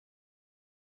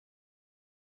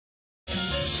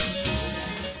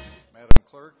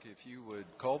if you would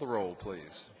call the roll,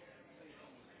 please.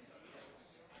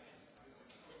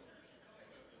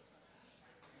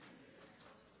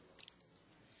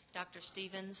 Dr.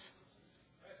 Stevens?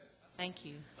 Thank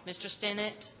you. Mr.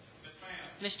 Stinnett?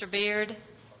 Mr. Beard?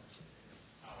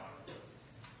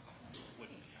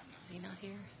 Is he not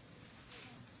here?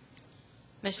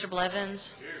 Mr.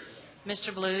 Blevins?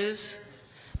 Mr. Blues?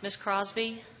 Ms.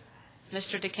 Crosby?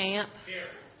 Mr. DeCamp?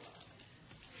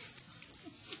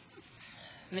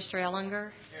 Mr.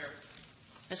 Ellinger? Here.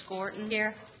 Ms. Gorton?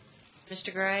 Here.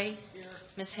 Mr. Gray? Here.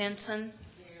 Ms. Henson?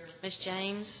 Here. Ms.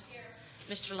 James? Here.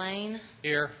 Mr. Lane?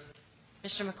 Here.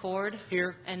 Mr. McCord?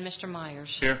 Here. And Mr.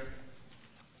 Myers? Here.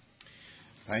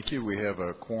 Thank you. We have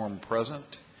a quorum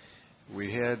present.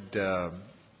 We had a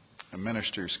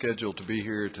minister scheduled to be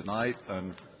here tonight.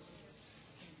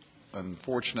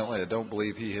 Unfortunately, I don't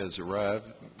believe he has arrived.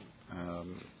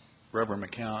 Reverend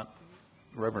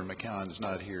McCown is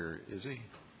not here, is he?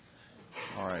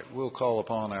 All right. We'll call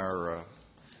upon our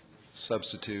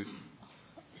substitute,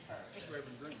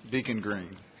 Deacon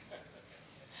Green.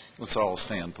 Let's all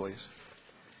stand, please.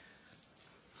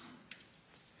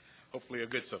 Hopefully a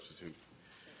good substitute.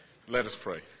 Let us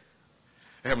pray.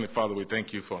 Heavenly Father, we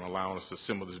thank you for allowing us to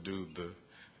assemble to do the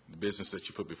business that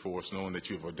you put before us, knowing that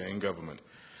you have ordained government.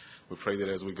 We pray that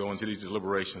as we go into these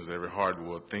deliberations, every heart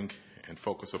will think and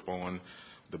focus upon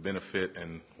the benefit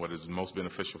and what is most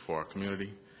beneficial for our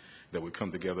community, that we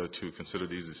come together to consider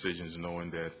these decisions knowing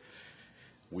that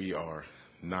we are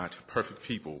not perfect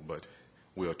people, but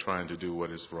we are trying to do what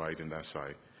is right in thy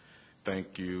sight.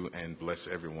 Thank you and bless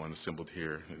everyone assembled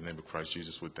here. In the name of Christ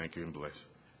Jesus, we thank you and bless.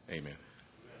 Amen.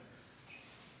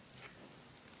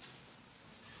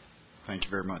 Thank you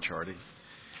very much, Artie.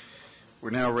 We're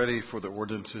now ready for the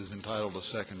ordinances entitled a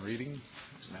second reading.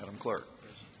 Madam Clerk.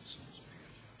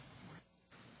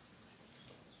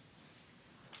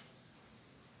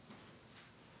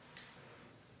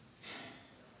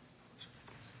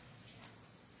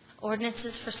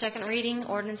 Ordinances for second reading.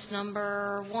 Ordinance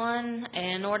number 1,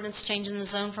 an ordinance changing the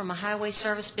zone from a highway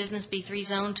service business B3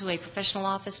 zone to a professional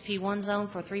office P1 zone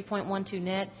for 3.12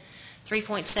 net,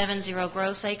 3.70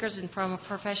 gross acres, and from a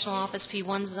professional office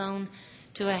P1 zone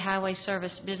to a highway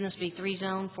service business B3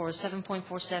 zone for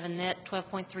 7.47 net,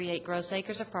 12.38 gross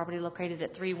acres of property located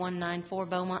at 3194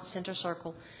 Beaumont Center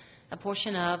Circle, a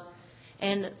portion of,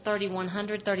 and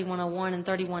 3100, 3101, and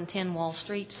 3110 Wall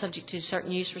Street, subject to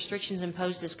certain use restrictions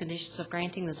imposed as conditions of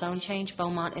granting the zone change,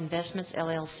 Beaumont Investments,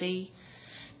 LLC.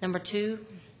 Number 2,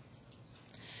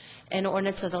 an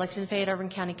ordinance of the Lexington Fayette Urban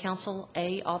County Council,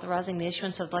 A, authorizing the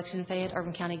issuance of the Lexington Fayette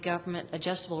Urban County Government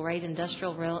Adjustable Rate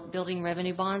Industrial Building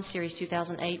Revenue Bonds, Series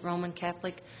 2008, Roman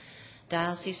Catholic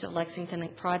Diocese of Lexington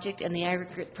project, and the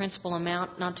aggregate principal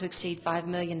amount not to exceed $5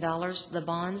 million. The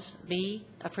bonds. B,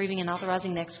 approving and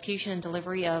authorizing the execution and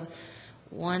delivery of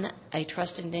 1, a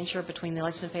trust indenture between the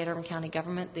Lexington Fayette Urban County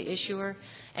Government, the issuer,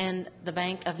 and the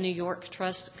Bank of New York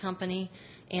Trust Company,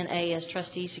 N.A. as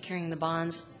trustee securing the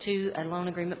bonds. 2, a loan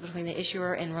agreement between the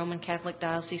issuer and Roman Catholic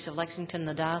Diocese of Lexington,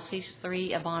 the diocese.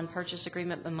 3, a bond purchase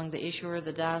agreement among the issuer,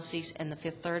 the diocese, and the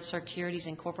Fifth Third Securities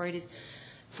Incorporated.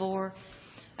 4,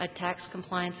 a tax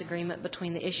compliance agreement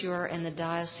between the issuer and the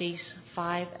diocese.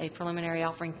 5, a preliminary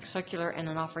offering circular and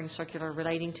an offering circular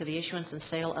relating to the issuance and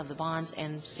sale of the bonds.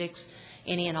 And 6,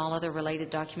 any and all other related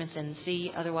documents. And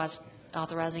C, otherwise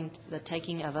authorizing the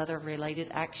taking of other related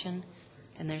action.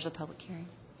 And there's a public hearing.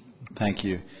 Thank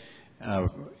you.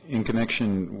 In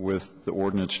connection with the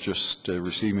ordinance just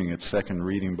receiving its second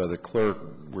reading by the clerk,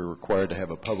 we're required to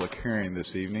have a public hearing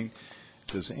this evening.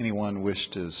 Does anyone wish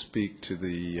to speak to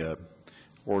the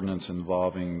ordinance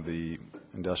involving the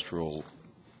industrial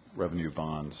revenue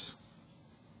bonds?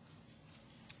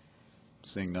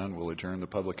 Seeing none, we'll adjourn the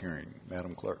public hearing.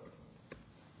 Madam Clerk.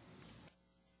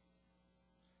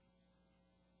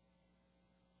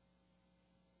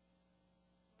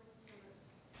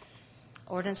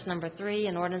 Ordinance number 3,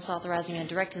 an ordinance authorizing and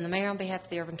directing the mayor on behalf of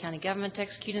the Urban County Government to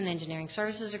execute an engineering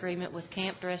services agreement with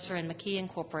Camp Dresser and McKee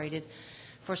Incorporated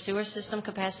for sewer system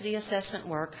capacity assessment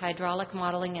work, hydraulic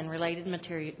modeling, and related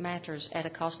matters at a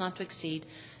cost not to exceed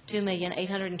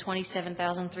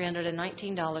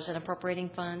 $2,827,319 and appropriating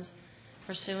funds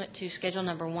pursuant to Schedule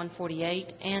Number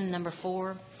 148. And number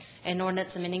 4, an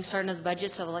ordinance amending certain of the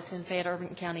budgets of the Lexington Fayette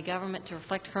Urban County Government to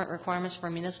reflect current requirements for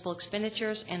municipal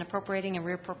expenditures and appropriating and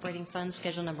reappropriating funds,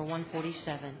 Schedule Number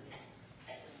 147.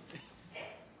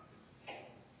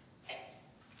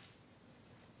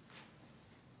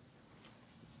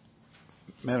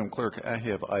 Madam Clerk, I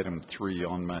have item 3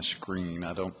 on my screen.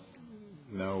 I don't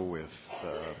know if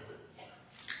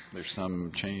there's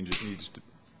some change it needs to.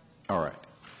 All right.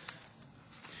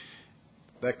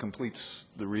 That completes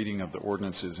the reading of the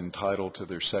ordinances entitled to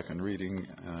their second reading.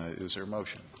 Is there a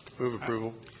motion? Move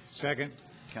approval. Second.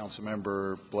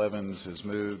 Councilmember Blevins has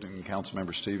moved and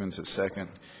Councilmember Stevens has second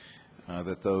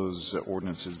that those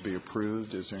ordinances be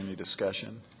approved. Is there any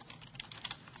discussion?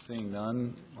 Seeing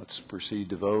none, let's proceed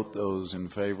to vote. Those in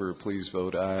favor, please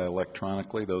vote aye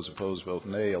electronically. Those opposed, vote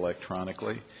nay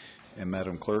electronically. And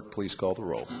Madam Clerk, please call the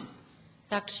roll.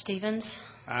 Dr. Stevens?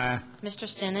 Aye. Mr.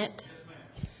 Stinnett?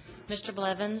 Mr.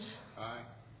 Blevins? Aye.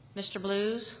 Mr.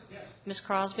 Blues? Yes. Ms.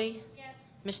 Crosby? Yes.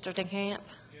 Mr. DeCamp?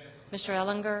 Yes. Mr.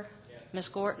 Ellinger? Yes. Ms.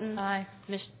 Gorton? Aye.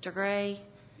 Mr. Gray?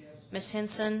 Yes. Ms.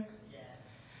 Henson? Yes.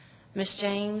 Ms.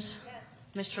 James?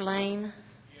 Yes. Mr. Lane?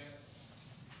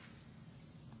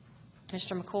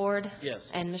 Mr. McCord?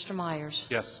 Yes. And Mr. Myers?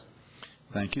 Yes.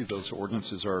 Thank you. Those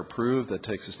ordinances are approved. That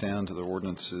takes us down to the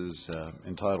ordinances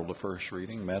entitled to first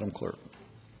reading. Madam Clerk.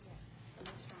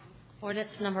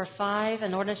 Ordinance number 5,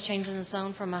 an ordinance changing the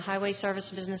zone from a highway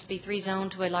service business B3 zone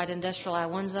to a light industrial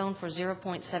I1 zone for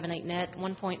 0.78 net,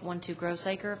 1.12 gross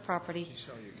acre of property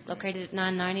located at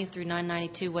 990 through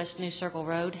 992 West New Circle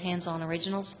Road, hands-on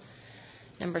originals.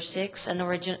 Number 6, an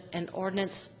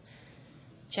ordinance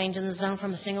changing the zone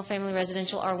from a single-family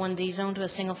residential R1D zone to a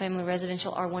single-family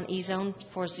residential R1E zone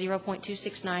for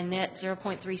 0.269 net,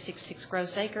 0.366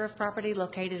 gross acre of property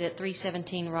located at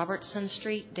 317 Robertson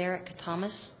Street, Derrick,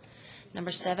 Thomas.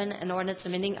 Number 7, an ordinance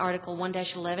amending Article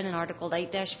 1-11 and Article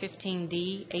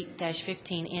 8-15D,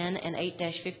 8-15N, and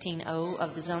 8-15O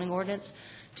of the zoning ordinance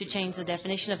to change the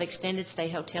definition of extended stay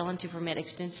hotel and to permit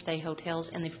extended stay hotels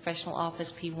in the professional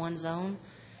office P1 zone.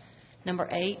 Number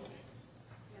 8,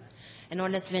 an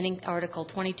ordinance amending Article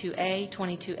 22A,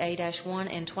 22A-1,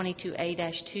 and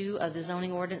 22A-2 of the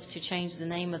zoning ordinance to change the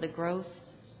name of the growth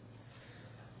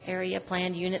area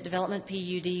planned unit development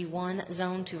PUD 1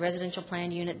 zone to residential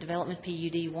planned unit development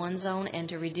PUD 1 zone and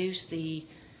to reduce the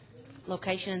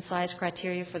location and size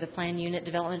criteria for the planned unit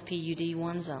development PUD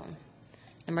 1 zone.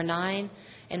 Number 9,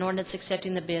 an ordinance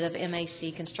accepting the bid of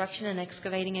MAC Construction and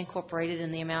Excavating Incorporated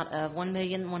in the amount of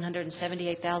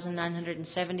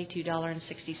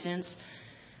 $1,178,972.60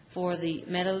 for the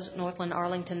Meadows Northland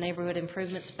Arlington Neighborhood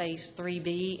Improvements Phase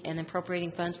 3B and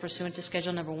appropriating funds pursuant to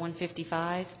Schedule Number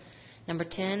 155. Number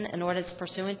 10, an ordinance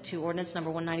pursuant to Ordinance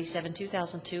Number 197,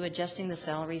 2002, adjusting the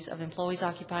salaries of employees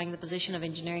occupying the position of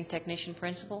engineering technician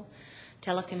principal,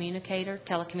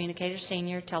 telecommunicator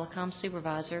senior, telecom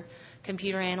supervisor,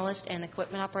 computer analyst, and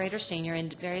equipment operator senior in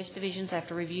various divisions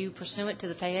after review pursuant to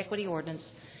the pay equity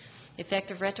ordinance,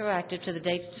 effective retroactive to the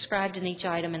dates described in each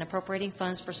item, and appropriating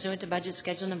funds pursuant to budget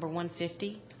schedule number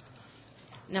 150.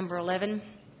 Number 11,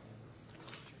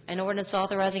 an ordinance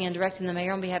authorizing and directing the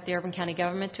mayor on behalf of the Urban County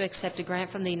government to accept a grant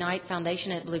from the Knight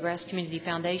Foundation at Bluegrass Community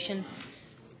Foundation,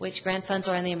 which grant funds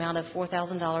are in the amount of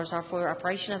 $4,000 are for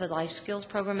operation of a life skills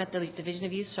program at the Division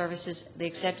of Youth Services, the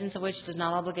acceptance of which does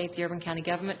not obligate the Urban County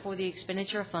government for the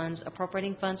expenditure of funds,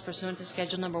 appropriating funds pursuant to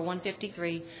Schedule Number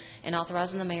 153, and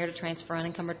authorizing the mayor to transfer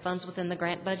unencumbered funds within the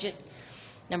grant budget.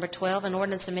 Number 12, an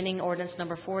ordinance amending Ordinance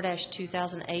Number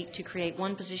 4-2008 to create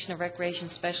one position of Recreation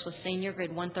Specialist Senior,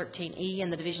 Grade 113E, in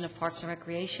the Division of Parks and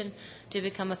Recreation to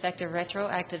become effective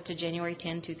retroactive to January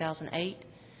 10, 2008.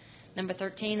 Number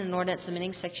 13, an ordinance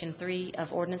amending Section 3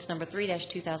 of Ordinance Number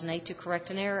 3-2008 to correct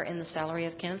an error in the salary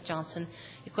of Kenneth Johnson,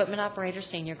 Equipment Operator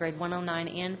Senior, Grade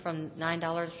 109N, from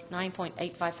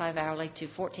 $9.855 hourly to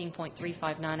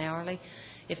 $14.359 hourly,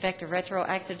 effective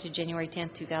retroactive to January 10,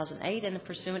 2008, and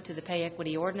pursuant to the Pay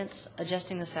Equity Ordinance,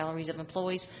 adjusting the salaries of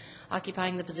employees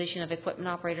occupying the position of Equipment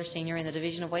Operator Senior in the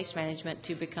Division of Waste Management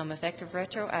to become effective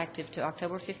retroactive to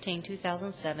October 15,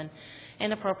 2007,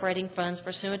 and appropriating funds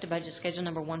pursuant to Budget Schedule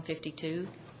Number 152.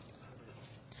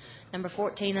 Number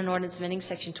 14, an ordinance amending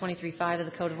Section 23.5 of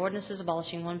the Code of Ordinances,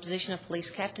 abolishing one position of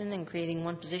Police Captain and creating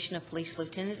one position of Police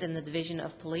Lieutenant in the Division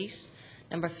of Police.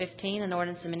 Number 15, an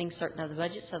ordinance amending certain of the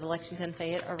budgets of the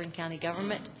Lexington-Fayette Urban County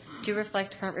government to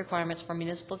reflect current requirements for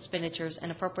municipal expenditures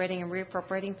and appropriating and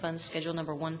reappropriating funds, Schedule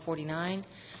Number 149.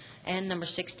 And number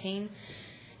 16,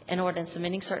 an ordinance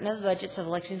amending certain of the budgets of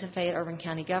the Lexington-Fayette Urban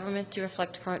County government to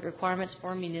reflect current requirements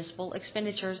for municipal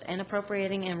expenditures and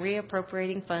appropriating and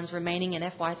reappropriating funds remaining in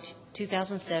FY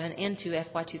 2007 into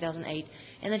FY 2008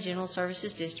 in the General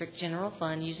Services District General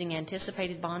Fund using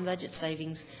anticipated bond budget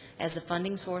savings as the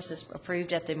funding source is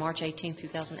approved at the March 18,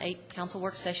 2008 Council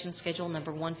Work Session Schedule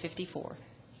Number 154.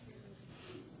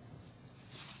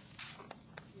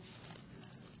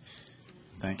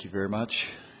 Thank you very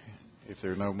much. If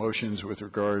there are no motions with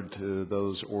regard to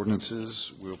those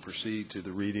ordinances, we'll proceed to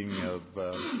the reading of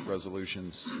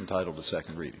resolutions entitled to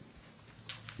second reading.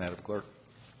 Madam Clerk.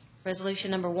 Resolution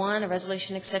number 1, a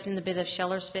resolution accepting the bid of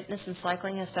Schellers Fitness and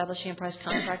Cycling, establishing a price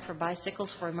contract for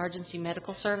bicycles for emergency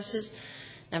medical services.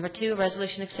 Number 2, a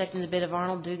resolution accepting the bid of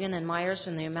Arnold, Dugan, and Myers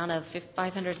in the amount of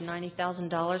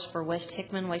 $590,000 for West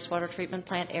Hickman wastewater treatment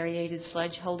plant aerated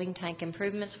sludge holding tank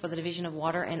improvements for the Division of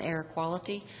Water and Air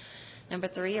Quality. Number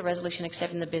 3, a resolution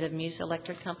accepting the bid of Muse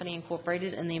Electric Company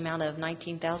Incorporated in the amount of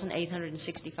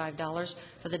 $19,865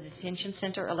 for the Detention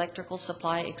Center electrical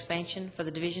supply expansion for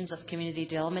the Divisions of Community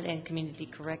Development and Community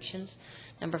Corrections.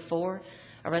 Number 4,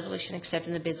 a resolution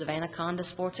accepting the bids of Anaconda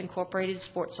Sports Incorporated,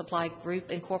 Sports Supply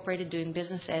Group Incorporated, doing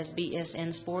business as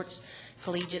BSN Sports,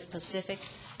 Collegiate Pacific,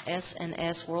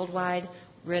 S&S Worldwide,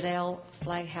 Riddell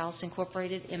Flag House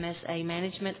Incorporated, MSA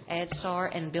Management,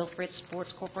 AdStar, and Bill Fritz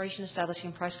Sports Corporation,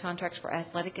 establishing price contracts for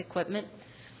athletic equipment.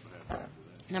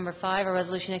 Number 5, a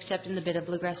resolution accepting the bid of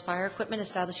Bluegrass Fire Equipment,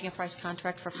 establishing a price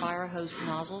contract for fire hose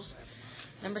nozzles.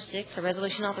 Number 6, a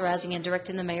resolution authorizing and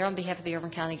directing the mayor on behalf of the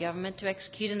Urban County government to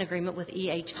execute an agreement with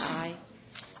EHI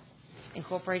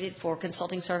Incorporated for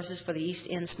consulting services for the East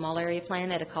End Small Area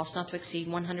Plan at a cost not to exceed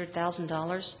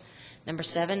 $100,000. Number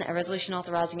 7, a resolution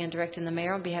authorizing and directing the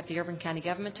mayor on behalf of the Urban County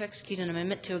government to execute an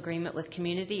amendment to agreement with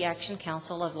Community Action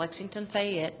Council of Lexington,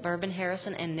 Fayette, Bourbon,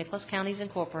 Harrison, and Nicholas Counties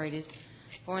Incorporated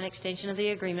for an extension of the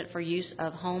agreement for use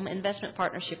of Home Investment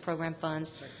Partnership Program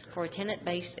funds for a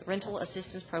tenant-based rental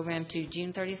assistance program to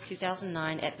June 30,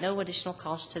 2009, at no additional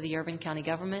cost to the Urban County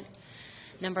government.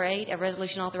 Number 8, a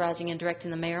resolution authorizing and directing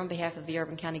the mayor on behalf of the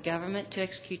Urban County government to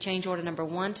execute change order number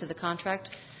 1 to the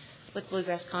contract with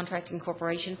Bluegrass Contracting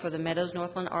Corporation for the Meadows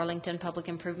Northland Arlington Public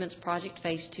Improvements Project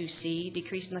Phase 2C,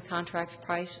 decreasing the contract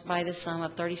price by the sum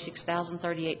of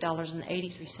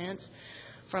 $36,038.83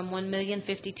 from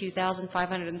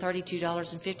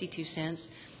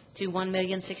 $1,052,532.52 to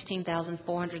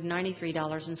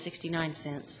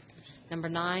 $1,016,493.69. Number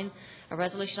 9, a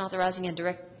resolution authorizing and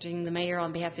directing the mayor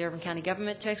on behalf of the Urban County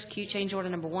government to execute change order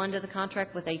number 1 to the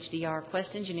contract with HDR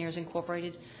Quest Engineers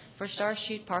Incorporated for Star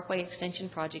Chute Parkway Extension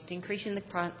Project, increasing the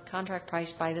contract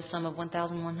price by the sum of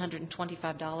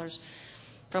 $1,125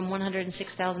 from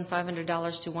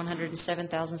 $106,500 to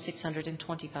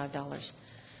 $107,625.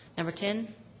 Number 10,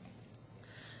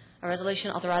 a resolution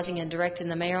authorizing and directing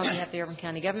the mayor on behalf of the Urban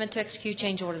County government to execute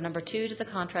change order number 2 to the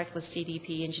contract with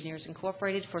CDP Engineers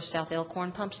Incorporated for South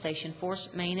Elkhorn Pump Station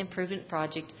Force Main Improvement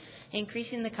Project,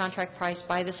 increasing the contract price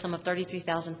by the sum of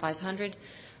 $33,500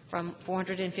 from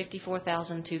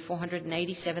 $454,000 to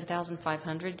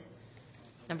 $487,500.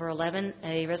 Number 11,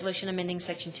 a resolution amending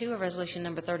Section 2 of Resolution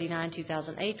Number 39,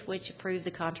 2008, which approved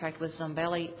the contract with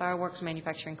Zambelli Fireworks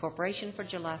Manufacturing Corporation for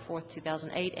July 4,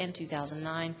 2008 and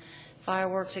 2009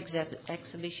 fireworks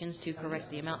exhibitions to correct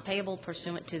the amount payable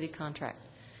pursuant to the contract.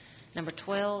 Number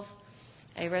 12,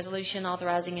 a resolution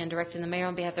authorizing and directing the mayor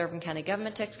on behalf of the Urban County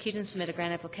government to execute and submit a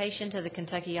grant application to the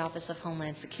Kentucky Office of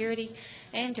Homeland Security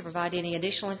and to provide any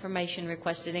additional information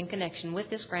requested in connection with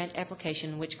this grant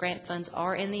application, which grant funds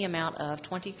are in the amount of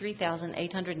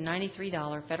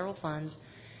 $23,893 federal funds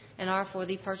and are for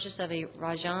the purchase of a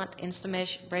Rajant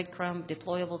Instamesh breadcrumb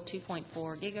deployable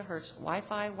 2.4 gigahertz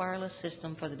Wi-Fi wireless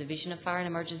system for the Division of Fire and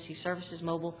Emergency Services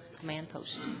Mobile Command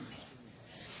Post.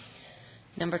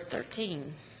 Number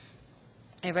 13,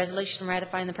 a resolution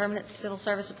ratifying the permanent civil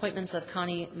service appointments of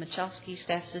Connie Machowski,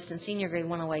 Staff Assistant Senior, Grade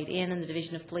 108N in the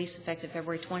Division of Police, effective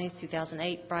February 20,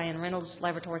 2008. Brian Reynolds,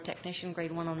 Laboratory Technician,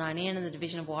 Grade 109N in the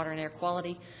Division of Water and Air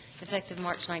Quality, effective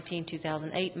March 19,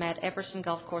 2008. Matt Epperson,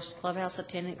 Golf Course Clubhouse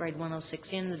Attendant, Grade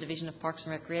 106N in the Division of Parks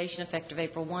and Recreation, effective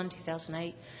April 1,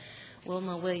 2008.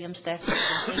 Wilma Williams, Staff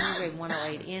Assistant Senior, Grade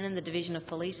 108N in the Division of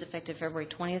Police, effective February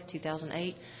 20,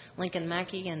 2008. Lincoln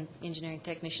Mackey, an Engineering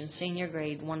Technician Senior,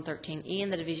 Grade 113E in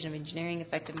the Division of Engineering,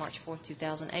 effective March 4,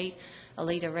 2008.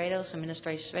 Alita Rados,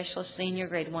 Administrative Specialist Senior,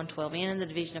 Grade 112N in the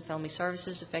Division of Family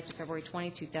Services, effective February 20,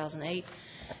 2008.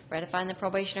 Ratifying the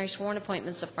probationary sworn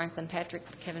appointments of Franklin Patrick,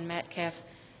 Kevin Metcalf,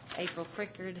 April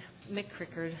Crickard, Mick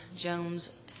Crickard,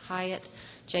 Jones Hyatt,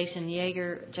 Jason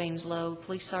Yeager, James Lowe,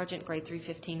 Police Sergeant, Grade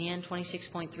 315N,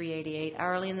 26.388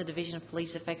 hourly in the Division of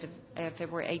Police, effective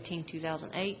February 18,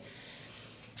 2008.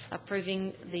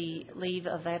 Approving the leave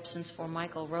of absence for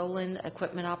Michael Rowland,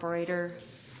 Equipment Operator,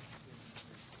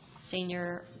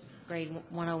 Senior, Grade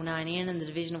 109N in the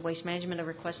Division of Waste Management, to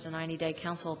request a 90-day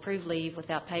council-approved leave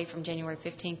without pay from January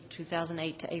 15,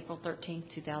 2008 to April 13,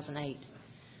 2008.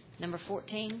 Number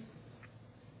 14,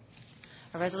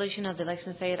 a resolution of the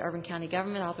Lexington Fayette Urban County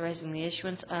Government authorizing the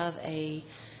issuance of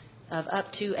up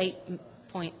to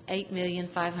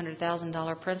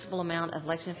 $8,500,000 principal amount of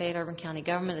Lexington Fayette Urban County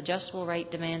Government adjustable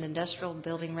rate demand industrial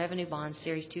building revenue bonds,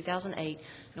 Series 2008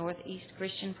 Northeast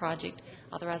Christian Project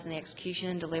authorizing the execution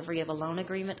and delivery of a loan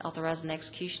agreement, authorizing the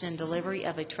execution and delivery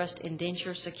of a trust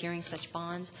indenture securing such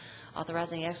bonds,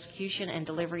 authorizing the execution and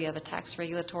delivery of a tax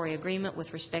regulatory agreement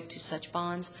with respect to such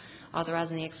bonds,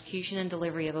 authorizing the execution and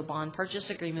delivery of a bond purchase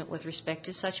agreement with respect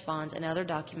to such bonds and other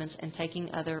documents, and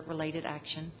taking other related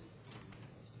action.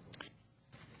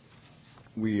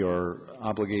 We are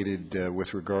obligated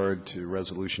with regard to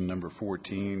Resolution Number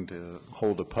 14 to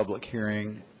hold a public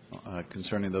hearing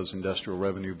concerning those industrial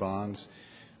revenue bonds.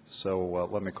 So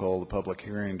let me call the public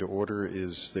hearing to order.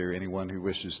 Is there anyone who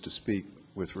wishes to speak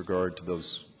with regard to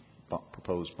those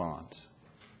proposed bonds?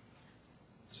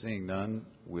 Seeing none,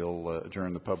 we'll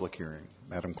adjourn the public hearing.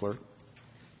 Madam Clerk?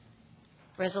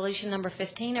 Resolution number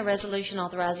 15, a resolution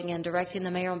authorizing and directing the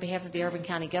mayor on behalf of the Urban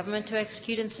County Government to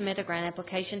execute and submit a grant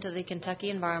application to the Kentucky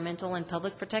Environmental and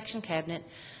Public Protection Cabinet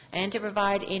and to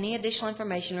provide any additional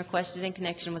information requested in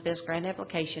connection with this grant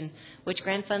application, which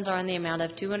grant funds are in the amount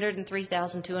of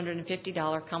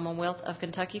 $203,250 Commonwealth of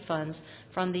Kentucky funds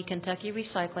from the Kentucky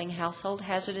Recycling, Household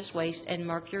Hazardous Waste, and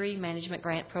Mercury Management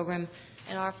Grant Program,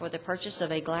 and are for the purchase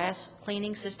of a glass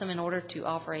cleaning system in order to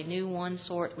offer a new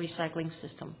one-sort recycling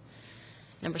system.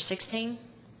 Number 16,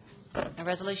 a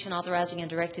resolution authorizing and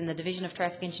directing the Division of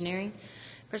Traffic Engineering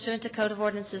pursuant to Code of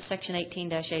Ordinances Section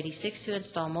 18-86 to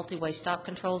install multi-way stop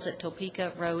controls at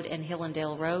Topeka Road and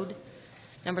Hillendale Road.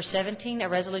 Number 17, a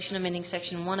resolution amending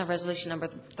Section 1 of Resolution Number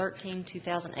 13,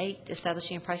 2008,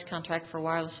 establishing a price contract for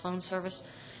wireless phone service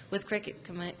with Cricket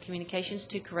Communications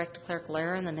to correct a clerical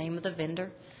error in the name of the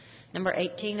vendor. Number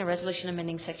 18, a resolution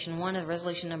amending Section 1 of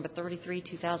Resolution Number 33,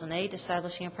 2008,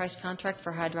 establishing a price contract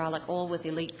for hydraulic oil with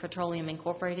Elite Petroleum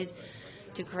Incorporated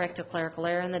to correct a clerical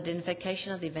error in the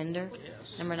identification of the vendor.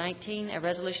 Yes. Number 19, a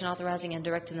resolution authorizing and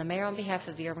directing the mayor on behalf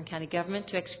of the Urban County Government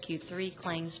to execute 3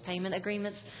 claims payment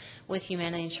agreements with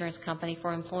Humana Insurance Company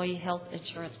for employee health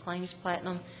insurance claims,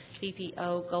 Platinum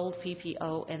PPO, Gold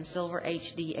PPO, and Silver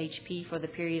HDHP for the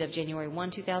period of January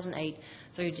 1, 2008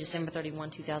 through December 31,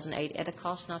 2008 at a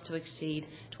cost not to exceed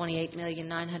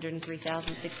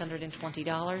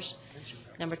 $28,903,620.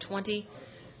 Number 20,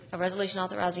 a resolution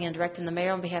authorizing and directing the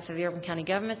mayor on behalf of the Urban County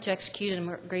Government to execute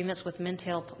agreements with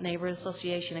Mintel Neighborhood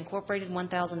Association Incorporated,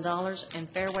 $1,000, and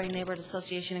Fairway Neighborhood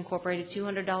Association Incorporated,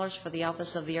 $200 for the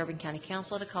office of the Urban County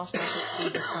Council at a cost not to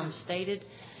exceed the sum stated.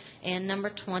 And number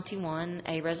 21,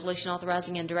 a resolution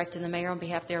authorizing and directing the mayor on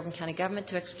behalf of the Urban County Government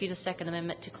to execute a second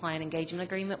amendment to client engagement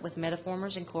agreement with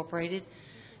Metaformers Incorporated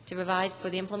to provide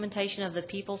for the implementation of the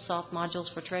PeopleSoft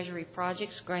modules for Treasury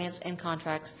projects, grants, and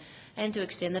contracts, and to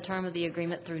extend the term of the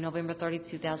agreement through November 30,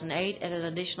 2008 at an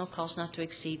additional cost not to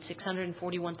exceed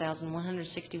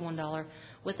 $641,161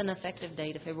 with an effective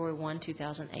date of February 1,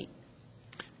 2008.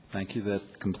 Thank you.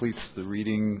 That completes the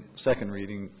second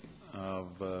reading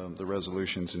of the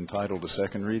resolutions entitled to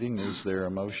second reading. Is there a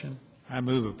motion? I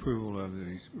move approval of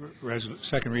the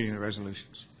second reading of the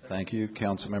resolutions. Thank you.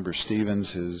 Councilmember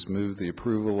Stevens has moved the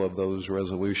approval of those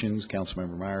resolutions.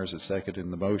 Councilmember Myers has seconded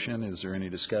the motion. Is there any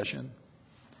discussion?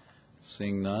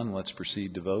 Seeing none, let's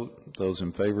proceed to vote. Those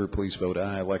in favor, please vote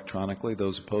aye electronically.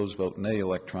 Those opposed, vote nay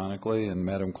electronically. And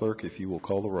Madam Clerk, if you will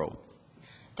call the roll.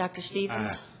 Dr.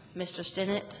 Stevens? Aye. Mr.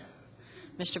 Stinnett?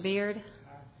 Mr. Beard?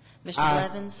 Mr. Aye.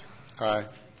 Blevins? Aye.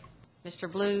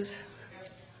 Mr. Blues?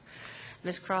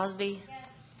 Ms. Crosby?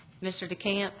 Mr.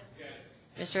 DeCamp?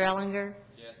 Mr. Ellinger?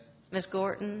 Yes. Ms.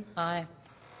 Gorton? Aye.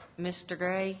 Mr.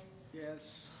 Gray?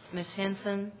 Yes. Ms.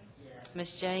 Henson?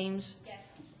 Ms. James?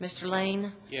 Mr.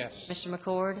 Lane? Yes. Mr.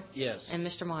 McCord? Yes. And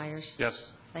Mr. Myers?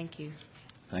 Yes. Thank you.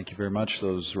 Thank you very much.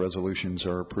 Those resolutions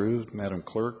are approved. Madam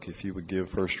Clerk, if you would give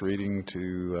first reading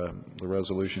to the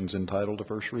resolutions entitled to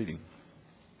first reading.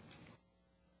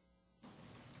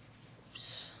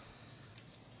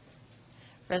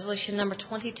 Resolution number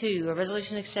 22, a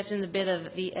resolution accepting the bid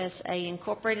of VSA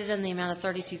Incorporated in the amount of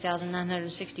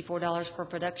 $32,964 for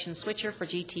production switcher for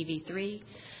GTV3.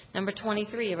 Number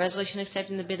 23, a resolution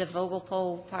accepting the bid of Vogel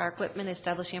Pole Fire Equipment,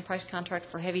 establishing a price contract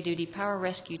for heavy-duty power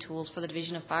rescue tools for the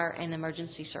Division of Fire and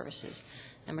Emergency Services.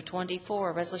 Number 24,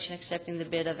 a resolution accepting the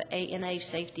bid of ANA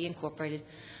Safety Incorporated,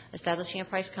 establishing a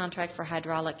price contract for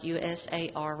hydraulic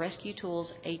USAR rescue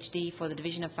tools HD for the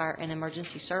Division of Fire and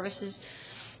Emergency Services.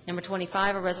 Number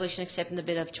 25, a resolution accepting the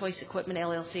bid of Choice Equipment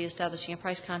LLC, establishing a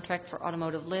price contract for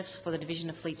automotive lifts for the Division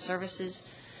of Fleet Services.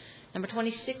 Number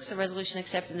 26, a resolution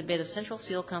accepting the bid of Central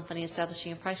Seal Company,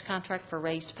 establishing a price contract for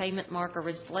raised pavement marker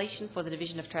installation for the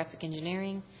Division of Traffic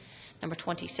Engineering. Number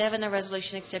 27, a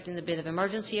resolution accepting the bid of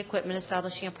emergency equipment,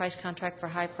 establishing a price contract for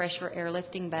high-pressure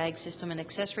airlifting bag system and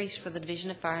accessories for the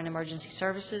Division of Fire and Emergency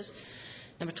Services.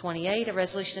 Number 28, a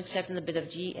resolution accepting the bid of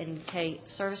G&K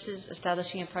Services,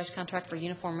 establishing a price contract for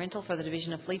uniform rental for the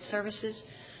Division of Fleet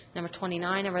Services. Number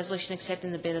 29, a resolution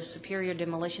accepting the bid of Superior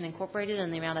Demolition Incorporated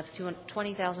in the amount of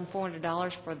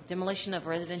 $20,400 for demolition of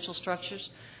residential structures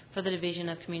for the Division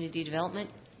of Community Development.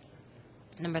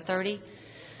 Number 30,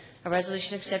 a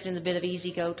resolution accepting the bid of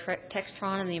Easy Go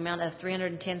Textron in the amount of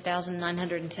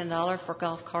 $310,910 for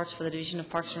golf carts for the Division of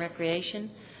Parks and Recreation.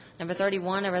 Number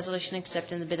 31, a resolution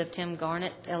accepting the bid of Tim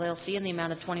Garnett, LLC, in the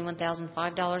amount of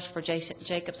 $21,005 for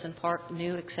Jacobson Park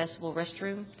new accessible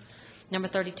restroom. Number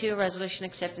 32, a resolution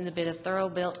accepting the bid of Thorough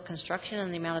Built Construction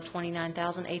in the amount of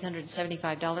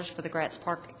 $29,875 for the Gratz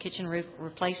Park kitchen roof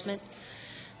replacement.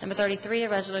 Number 33, a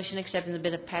resolution accepting the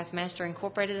bid of Pathmaster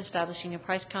Incorporated, establishing a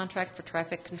price contract for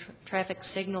traffic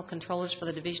signal controllers for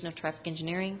the Division of Traffic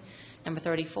Engineering. Number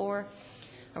 34,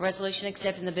 a resolution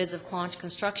accepting the bids of Claunch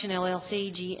Construction,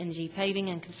 LLC, G&G Paving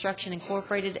and Construction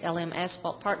Incorporated, LM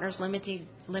Asphalt Partners Limited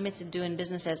doing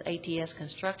business as ATS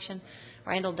Construction,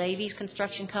 Randall Davies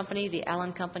Construction Company, the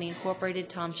Allen Company Incorporated,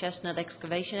 Tom Chestnut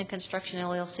Excavation and Construction,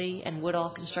 LLC, and Woodall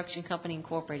Construction Company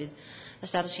Incorporated,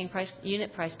 establishing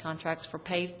unit price contracts for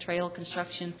paved trail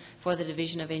construction for the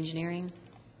Division of Engineering.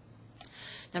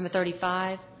 Number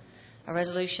 35, a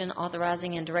resolution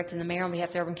authorizing and directing the mayor on behalf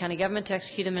of the Urban County Government to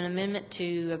execute an amendment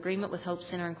to agreement with Hope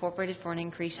Center Incorporated for an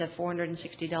increase of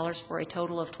 $460 for a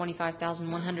total of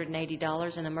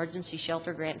 $25,180 in emergency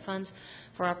shelter grant funds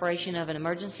for operation of an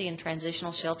emergency and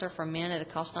transitional shelter for men at a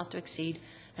cost not to exceed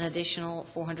an additional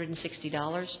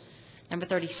 $460. Number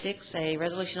 36, a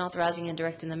resolution authorizing and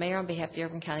directing the mayor on behalf of the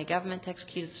Urban County Government to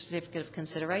execute a certificate of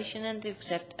consideration and to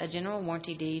accept a general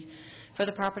warranty deed for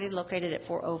the property located at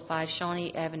 405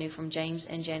 Shawnee Avenue from James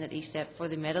and Janet Estep for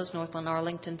the Meadows Northland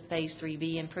Arlington Phase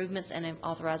 3B improvements and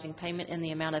authorizing payment in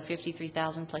the amount of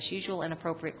 $53,000 plus usual and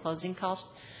appropriate closing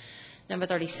costs. Number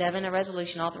 37, a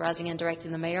resolution authorizing and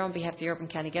directing the mayor on behalf of the Urban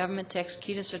County Government to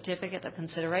execute a certificate of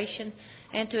consideration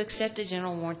and to accept a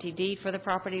general warranty deed for the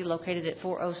property located at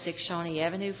 406 Shawnee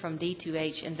Avenue from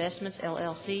D2H Investments,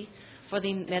 LLC, for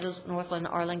the Meadows Northland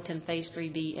Arlington Phase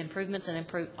 3B improvements and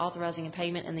authorizing a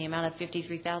payment in the amount of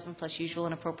 $53,000 plus usual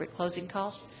and appropriate closing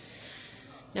costs.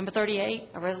 Number 38,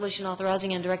 a resolution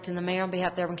authorizing and directing the mayor on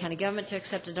behalf of the Urban County Government to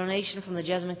accept a donation from the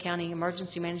Jessamine County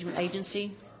Emergency Management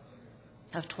Agency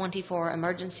of 24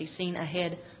 emergency scene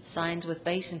ahead signs with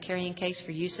base and carrying case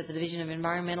for use at the Division of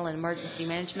Environmental and Emergency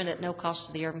Management at no cost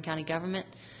to the Urban County Government.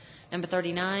 Number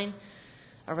 39,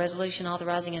 a resolution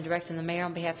authorizing and directing the mayor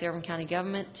on behalf of the Urban County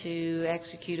Government to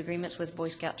execute agreements with Boy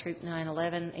Scout Troop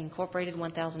 911 Incorporated,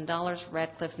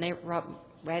 $1,000,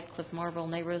 Radcliffe Marble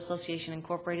Neighborhood Association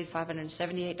Incorporated,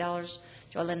 $578,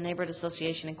 Joyland Neighborhood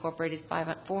Association Incorporated,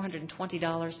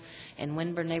 $420, and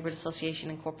Winburn Neighborhood Association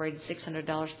Incorporated,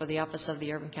 $600 for the office of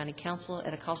the Urban County Council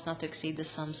at a cost not to exceed the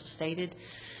sums stated.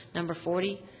 Number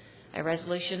 40, a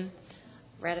resolution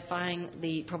ratifying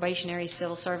the probationary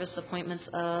civil service appointments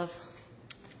of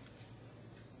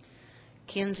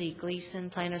Kinsey Gleason,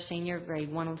 Planner Senior, grade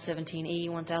 117E,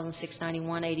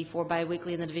 1,691.84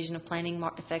 biweekly in the Division of Planning,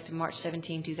 effective March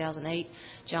 17, 2008.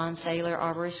 John Saylor,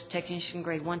 Arborist Technician,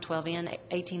 grade 112N,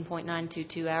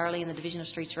 18.922 hourly in the Division of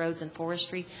Streets, Roads, and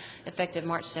Forestry, effective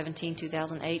March 17,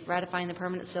 2008. Ratifying the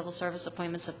permanent civil service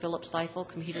appointments of Philip Stifel,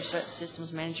 Computer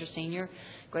Systems Manager Senior,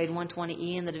 grade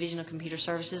 120E in the Division of Computer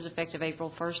Services, effective April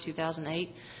 1,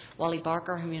 2008. Wally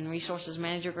Barker, Human Resources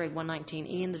Manager, grade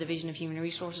 119E in the Division of Human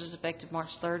Resources, effective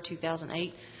March 3,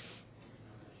 2008.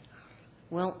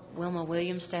 Wilma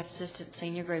Williams, Staff Assistant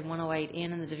Senior, grade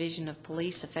 108N in the Division of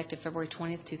Police, effective February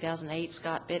 20, 2008.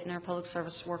 Scott Bittner, Public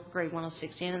Service Worker, grade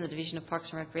 106N in the Division of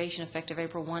Parks and Recreation, effective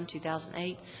April 1,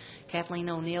 2008. Kathleen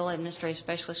O'Neill, Administrative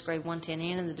Specialist, grade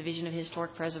 110N in the Division of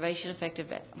Historic Preservation,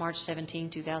 effective March 17,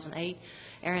 2008.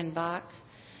 Aaron Bach,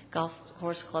 Golf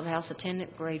Course Clubhouse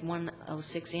Attendant, grade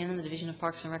 106N in the Division of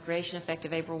Parks and Recreation,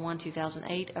 effective April 1,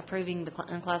 2008. Approving the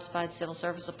unclassified civil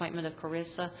service appointment of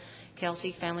Carissa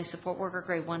Kelsey, Family Support Worker,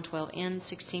 grade 112N,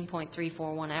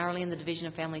 16.341 hourly in the Division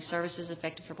of Family Services,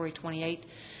 effective February 28,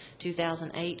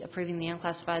 2008. Approving the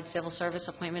unclassified civil service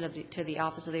appointment to the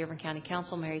Office of the Urban County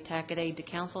Council, Mary Tackett, Aide to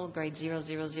Council, grade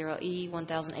 000E,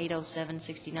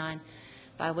 1,807.69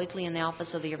 biweekly in the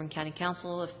Office of the Urban County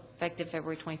Council, effective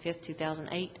February 25,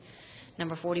 2008.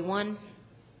 Number 41,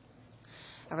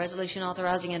 a resolution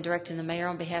authorizing and directing the mayor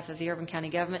on behalf of the Urban County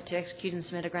Government to execute and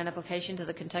submit a grant application to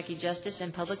the Kentucky Justice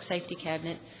and Public Safety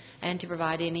Cabinet and to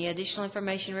provide any additional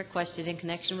information requested in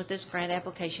connection with this grant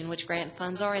application, which grant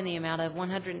funds are in the amount of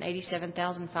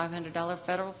 $187,500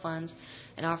 federal funds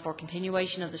and are for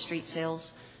continuation of the street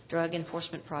sales drug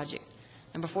enforcement project.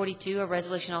 Number 42, a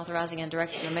resolution authorizing and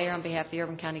directing the mayor on behalf of the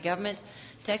Urban County Government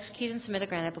to execute and submit a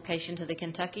grant application to the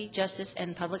Kentucky Justice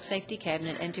and Public Safety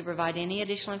Cabinet and to provide any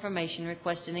additional information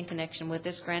requested in connection with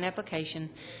this grant application,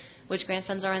 which grant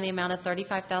funds are in the amount of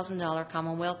 $35,000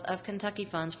 Commonwealth of Kentucky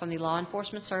funds from the Law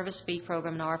Enforcement Service Fee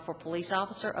Program and are for police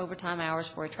officer overtime hours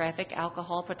for a traffic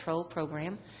alcohol patrol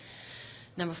program.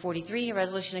 Number 43, a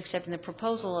resolution accepting the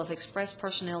proposal of Express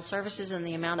Personnel Services in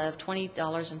the amount of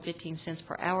 $20.15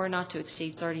 per hour, not to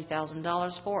exceed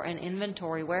 $30,000 for an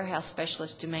inventory warehouse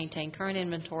specialist to maintain current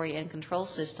inventory and control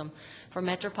system for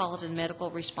Metropolitan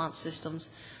Medical Response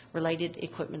Systems related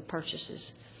equipment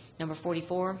purchases. Number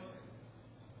 44,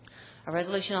 a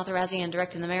resolution authorizing and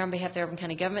directing the mayor on behalf of the Urban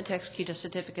County Government to execute a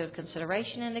certificate of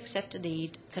consideration and accept a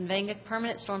deed conveying a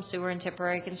permanent storm sewer and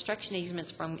temporary construction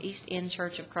easements from East End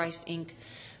Church of Christ, Inc.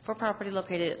 for property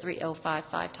located at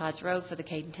 3055 Todd's Road for the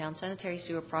Cadentown Sanitary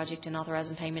Sewer Project and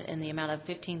authorizing payment in the amount of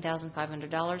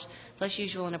 $15,500 plus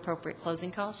usual and appropriate closing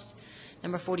costs.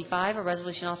 Number 45, a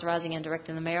resolution authorizing and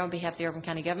directing the mayor on behalf of the Urban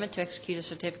County Government to execute a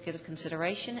certificate of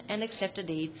consideration and accept a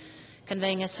deed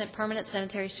conveying a permanent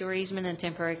sanitary sewer easement and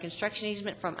temporary construction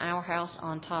easement from Our House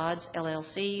on Todd's,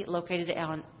 LLC, located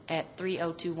at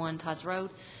 3021 Todd's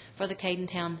Road, for the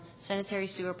Cadentown Sanitary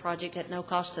Sewer Project at no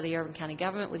cost to the Urban County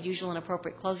Government with usual and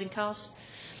appropriate closing costs.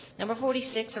 Number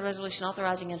 46, a resolution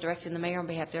authorizing and directing the mayor on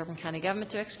behalf of the Urban County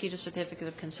Government to execute a certificate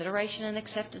of consideration and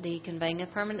accept a deed conveying a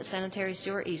permanent sanitary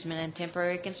sewer easement and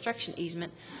temporary construction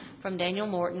easement from Daniel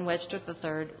Morton Webster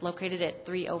III, located at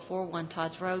 3041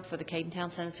 Todd's Road for the Cadentown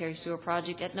Sanitary Sewer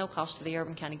Project at no cost to the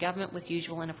Urban County Government with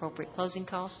usual and appropriate closing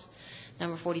costs.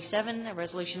 Number 47, a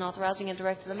resolution authorizing and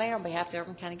directing the mayor on behalf of the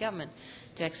Urban County Government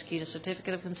to execute a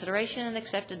certificate of consideration and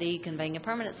accept a deed conveying a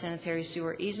permanent sanitary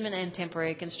sewer easement and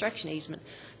temporary construction easement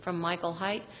from Michael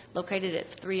Height, located at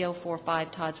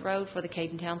 3045 Todd's Road for the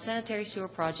Cadentown Sanitary Sewer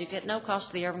Project at no cost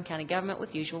to the Urban County Government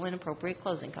with usual and appropriate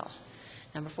closing costs.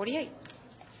 Number 48,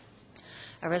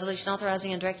 a resolution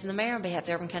authorizing and directing the mayor on behalf of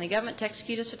the Urban County Government to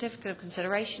execute a certificate of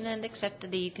consideration and accept a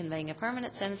deed conveying a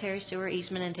permanent sanitary sewer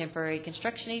easement and temporary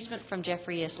construction easement from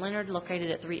Jeffrey S. Leonard,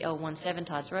 located at 3017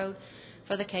 Todd's Road,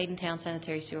 for the Cadentown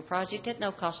Sanitary Sewer Project at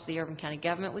no cost to the Urban County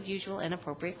Government with usual and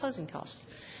appropriate closing costs.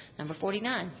 Number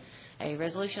 49, a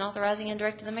resolution authorizing and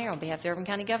directing the mayor on behalf of the Urban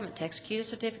County Government to execute a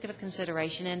certificate of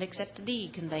consideration and accept a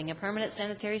deed conveying a permanent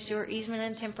sanitary sewer easement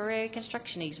and temporary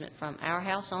construction easement from Our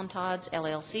House on Todd's,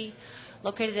 LLC,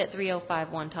 located at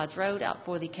 3051 Todd's Road, out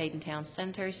for the Cadentown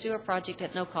Sanitary Sewer Project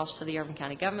at no cost to the Urban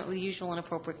County Government with usual and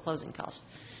appropriate closing costs.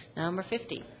 Number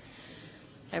 50,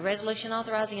 a resolution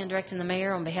authorizing and directing the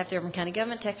mayor on behalf of the Urban County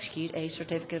Government to execute a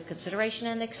certificate of consideration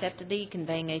and accept a deed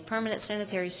conveying a permanent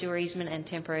sanitary sewer easement and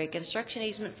temporary construction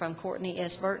easement from Courtney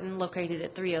S. Burton, located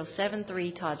at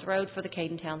 3073 Todd's Road for the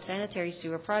Cadentown Sanitary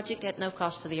Sewer Project at no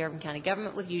cost to the Urban County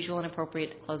Government with usual and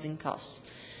appropriate closing costs.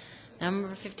 Number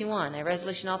 51, a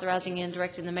resolution authorizing and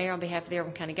directing the mayor on behalf of the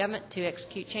Urban County Government to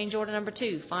execute change order number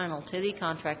 2, final to the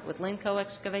contract with Linco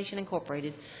Excavation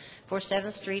Incorporated for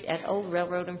 7th Street at Old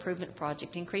Railroad Improvement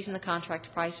Project, increasing the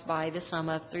contract price by the sum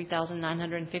of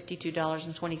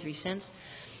 $3,952.23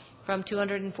 from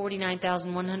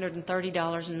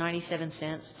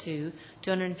 $249,130.97 to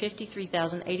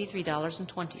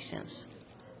 $253,083.20.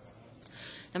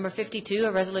 Number 52,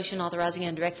 a resolution authorizing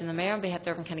and directing the mayor on behalf of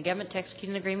the Urban County Government to execute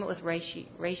an agreement with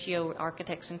Ratio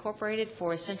Architects Incorporated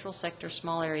for a central sector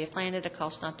small area plan at a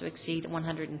cost not to exceed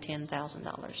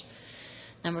 $110,000.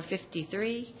 Number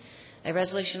 53, a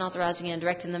resolution authorizing and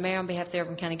directing the mayor on behalf of the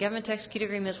Urban County Government to execute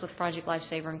agreements with Project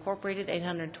Lifesaver Incorporated,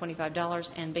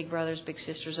 $825, and Big Brothers Big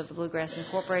Sisters of the Bluegrass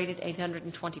Incorporated,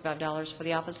 $825 for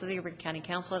the office of the Urban County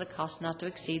Council at a cost not to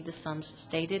exceed the sums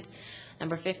stated.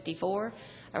 Number 54,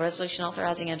 a resolution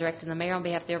authorizing and directing the mayor on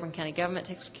behalf of the Urban County Government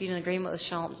to execute an agreement with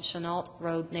Chenault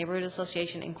Road Neighborhood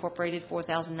Association Incorporated,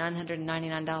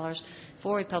 $4,999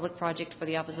 for a public project for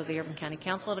the office of the Urban County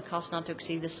Council at a cost not to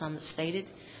exceed the sum stated.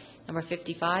 Number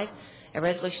 55, a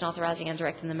resolution authorizing and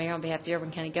directing the mayor on behalf of the Urban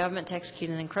County Government to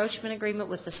execute an encroachment agreement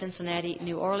with the Cincinnati,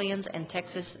 New Orleans, and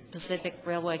Texas Pacific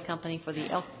Railway Company for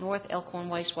the North Elkhorn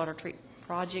Wastewater Treatment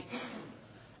Project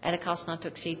at a cost not to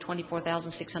exceed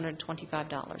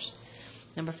 $24,625.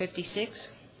 Number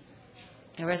 56,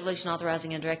 a resolution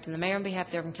authorizing and directing the mayor on behalf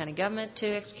of the Urban County Government to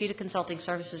execute a consulting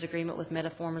services agreement with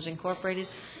Metaformers Incorporated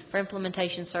for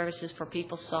implementation services for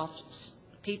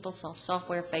PeopleSoft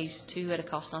Software Phase 2 at a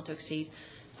cost not to exceed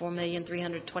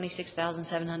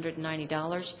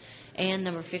 $4,326,790. And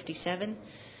number 57,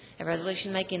 a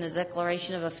resolution making a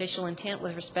declaration of official intent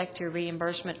with respect to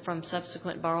reimbursement from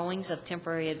subsequent borrowings of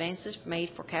temporary advances made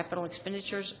for capital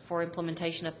expenditures for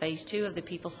implementation of Phase 2 of the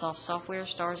PeopleSoft Software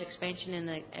STARS expansion in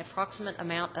an approximate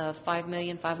amount of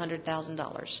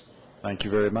 $5,500,000. Thank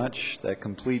you very much. That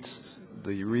completes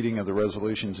the reading of the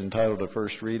resolutions entitled to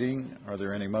first reading. Are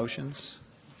there any motions?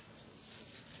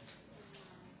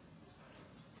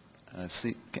 I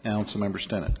see Councilmember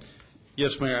Stinnett.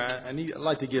 Yes, Mayor. I'd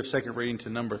like to give second reading to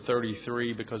number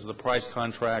 33 because the price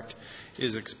contract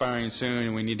is expiring soon,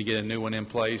 and we need to get a new one in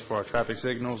place for our traffic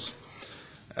signals,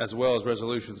 as well as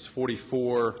resolutions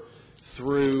 44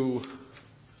 through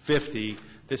 50.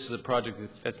 This is a project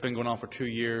that's been going on for 2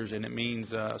 years, and it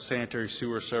means sanitary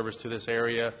sewer service to this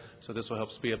area, so this will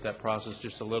help speed up that process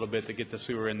just a little bit to get the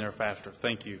sewer in there faster.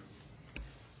 Thank you.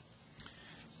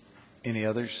 Any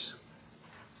others?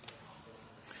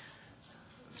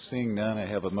 Seeing none, I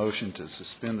have a motion to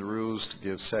suspend the rules to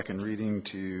give second reading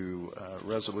to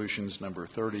resolutions number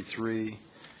 33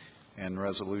 and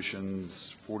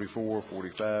resolutions 44,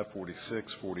 45,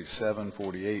 46, 47,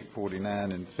 48,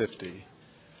 49, and 50.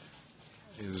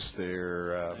 Is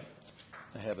there,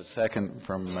 I have a second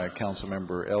from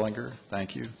Councilmember Ellinger.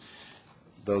 Thank you.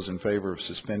 Those in favor of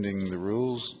suspending the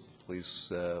rules,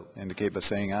 please indicate by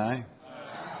saying aye. Aye.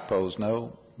 Opposed,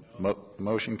 no.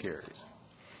 Motion carries.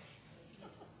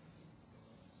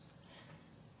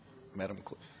 Madam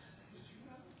Clerk.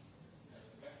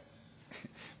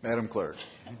 Madam Clerk.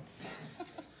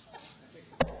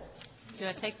 Do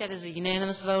I take that as a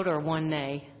unanimous vote or one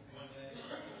nay?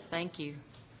 Thank you.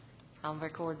 I'll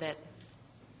record that.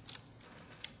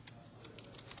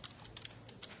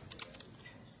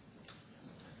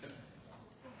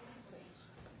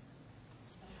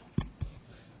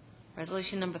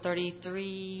 Resolution number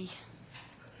 33.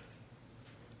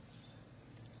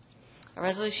 A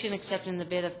resolution accepting the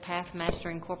bid of Pathmaster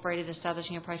Incorporated,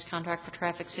 establishing a price contract for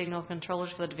traffic signal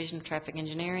controllers for the Division of Traffic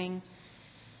Engineering.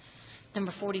 Number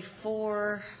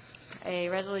 44, a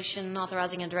resolution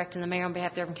authorizing and directing the mayor on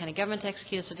behalf of the Urban County Government to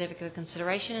execute a certificate of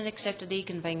consideration and accept a deed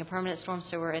conveying a permanent storm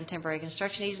sewer and temporary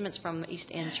construction easements from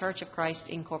East End Church of Christ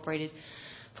Incorporated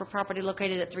for property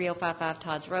located at 3055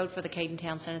 Todd's Road for the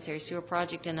Cadentown Sanitary Sewer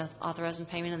Project, and authorizing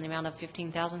payment in the amount of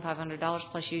 $15,500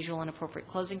 plus usual and appropriate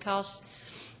closing costs.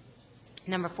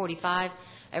 Number 45,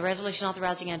 a resolution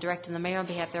authorizing and directing the mayor on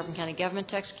behalf of the Urban County Government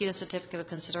to execute a certificate of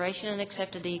consideration and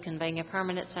accept a deed conveying a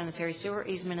permanent sanitary sewer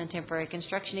easement and temporary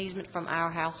construction easement from Our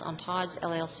House on Todd's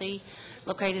LLC,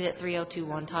 located at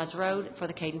 3021 Todd's Road, for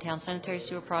the Cadentown Sanitary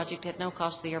Sewer Project at no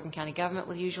cost to the Urban County Government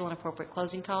with usual and appropriate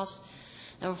closing costs.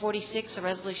 Number 46, a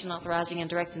resolution authorizing and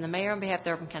directing the mayor on behalf of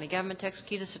the Urban County Government to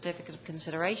execute a certificate of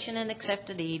consideration and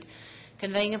accept a deed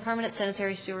conveying a permanent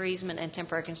sanitary sewer easement and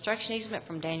temporary construction easement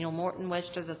from Daniel Morton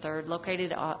Webster III,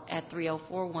 located at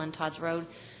 3041 Todd's Road,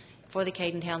 for the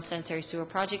Cadentown Sanitary Sewer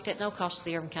Project at no cost to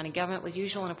the Urban County Government with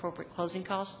usual and appropriate closing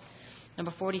costs.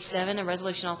 Number 47, a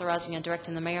resolution authorizing and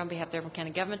directing the mayor on behalf of the Urban County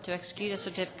Government to execute a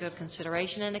certificate of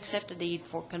consideration and accept a deed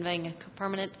for conveying a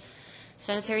permanent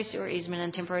sanitary sewer easement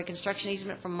and temporary construction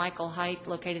easement from Michael Height,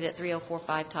 located at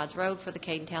 3045 Todd's Road, for the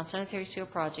Cadentown Sanitary Sewer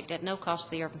Project at no cost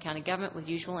to the Urban County Government with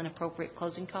usual and appropriate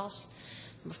closing costs.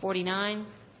 Number 49,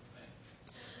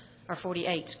 or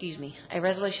 48, excuse me, a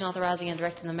resolution authorizing and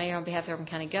directing the mayor on behalf of the Urban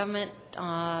County Government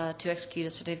to execute a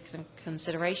certificate of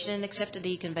consideration and accept a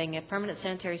deed conveying a permanent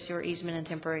sanitary sewer easement and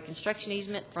temporary construction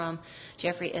easement from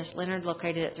Jeffrey S. Leonard,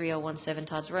 located at 3017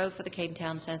 Todd's Road, for the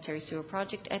Cadentown Sanitary Sewer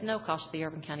Project at no cost to the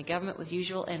Urban County Government with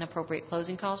usual and appropriate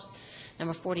closing costs.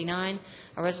 Number 49,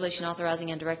 a resolution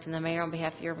authorizing and directing the mayor on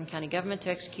behalf of the Urban County Government to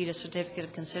execute a certificate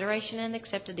of consideration and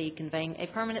accept a deed conveying a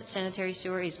permanent sanitary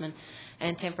sewer easement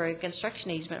and temporary construction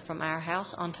easement from Our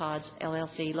House on Todd's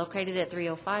LLC, located at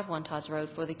 3051 Todd's Road,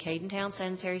 for the Cadentown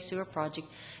Sanitary Sewer Project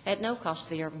at no cost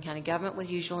to the Urban County Government with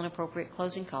usual and appropriate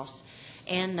closing costs.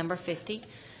 And number 50,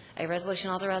 a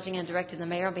resolution authorizing and directing the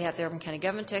mayor on behalf of the Urban County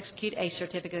Government to execute a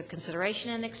certificate of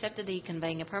consideration and accept a deed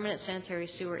conveying a permanent sanitary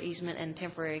sewer easement and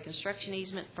temporary construction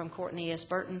easement from Courtney S.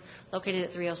 Burton, located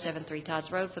at 3073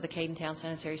 Todd's Road, for the Cadentown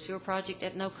Sanitary Sewer Project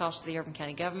at no cost to the Urban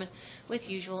County Government with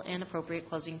usual and appropriate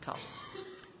closing costs.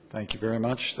 Thank you very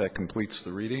much. That completes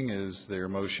the reading. Is there a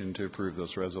motion to approve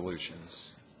those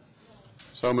resolutions?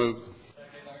 So moved.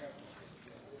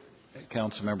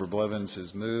 Councilmember Blevins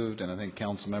has moved, and I think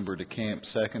Councilmember DeCamp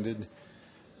seconded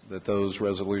that those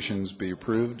resolutions be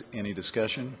approved. Any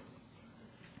discussion?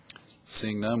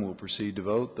 Seeing none, we'll proceed to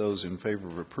vote. Those in favor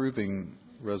of approving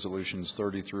resolutions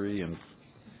 33 and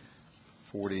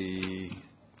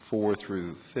 44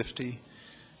 through 50,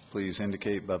 please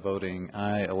indicate by voting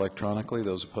aye electronically.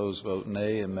 Those opposed vote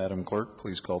nay. And Madam Clerk,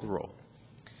 please call the roll.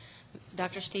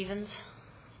 Dr. Stevens?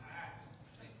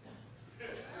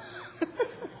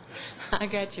 I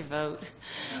got your vote.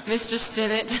 Mr.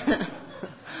 Stinnett?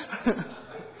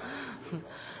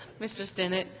 Mr.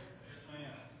 Stinnett?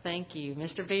 Thank you.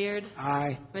 Mr. Beard?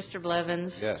 Aye. Mr.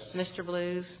 Blevins? Yes. Mr.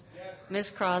 Blues? Ms.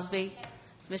 Crosby?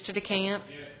 Mr. DeCamp?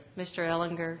 Mr.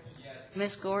 Ellinger?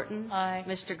 Ms. Gorton? Aye.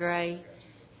 Mr. Gray?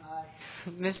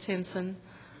 Ms. Henson?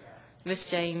 Ms.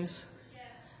 James?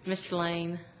 Mr.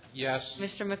 Lane? Yes.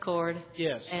 Mr. McCord?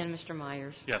 Yes. And Mr.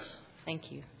 Myers? Yes. Thank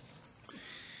you.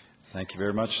 Thank you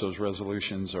very much. Those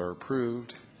resolutions are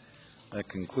approved. That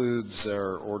concludes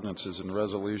our ordinances and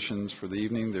resolutions for the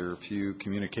evening. There are a few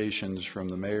communications from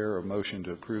the mayor. A motion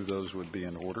to approve those would be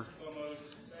in order.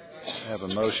 I have a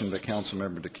motion by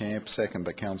Councilmember DeCamp, second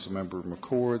by Councilmember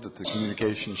McCord, that the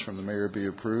communications from the mayor be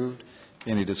approved.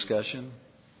 Any discussion?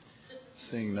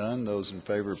 Seeing none, those in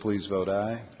favor, please vote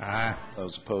aye. Aye.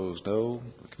 Those opposed, no.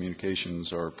 The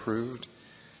communications are approved.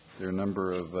 There are a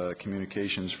number of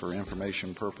communications for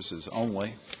information purposes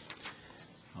only.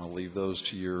 I'll leave those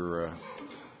to your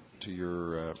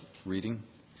reading.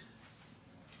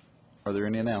 Are there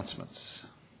any announcements?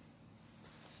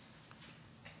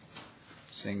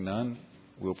 Seeing none,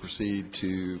 we'll proceed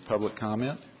to public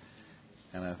comment.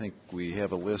 And I think we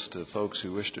have a list of folks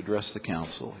who wish to address the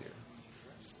council here.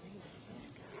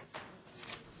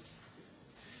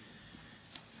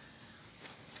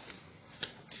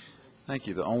 Thank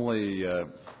you. The only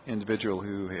individual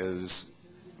who has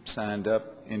signed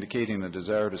up indicating a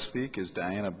desire to speak is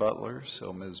Diana Butler.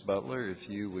 So, Ms. Butler, if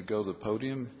you would go to the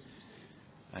podium.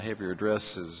 I have your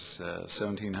address as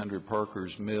 1700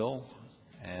 Parker's Mill,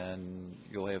 and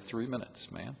you'll have 3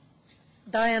 minutes, ma'am.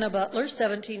 Diana Butler,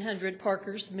 1700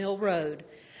 Parker's Mill Road.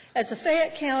 As a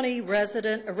Fayette County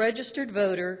resident, a registered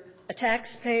voter, a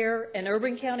taxpayer, an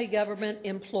Urban County government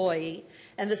employee,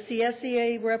 and the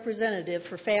CSEA representative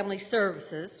for Family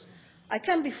Services, I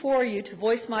come before you to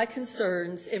voice my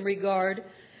concerns in regard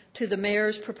to the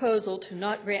mayor's proposal to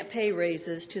not grant pay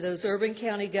raises to those Urban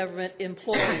County government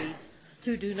employees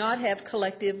who do not have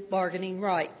collective bargaining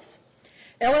rights.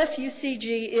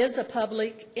 LFUCG is a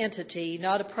public entity,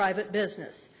 not a private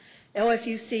business.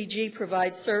 LFUCG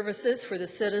provides services for the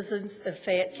citizens of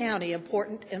Fayette County,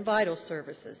 important and vital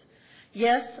services.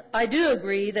 Yes, I do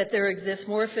agree that there exist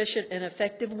more efficient and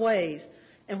effective ways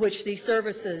in which these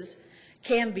services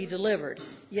can be delivered.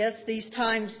 Yes, these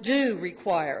times do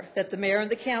require that the mayor and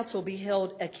the council be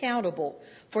held accountable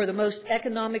for the most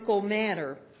economical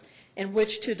manner in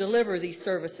which to deliver these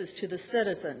services to the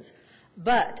citizens.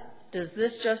 But does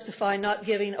this justify not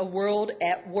giving a World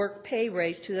at Work pay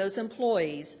raise to those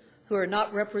employees who are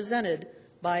not represented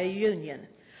by a union?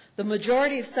 The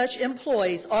majority of such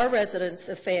employees are residents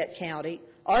of Fayette County,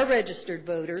 are registered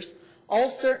voters, all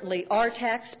certainly are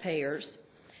taxpayers,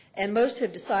 and most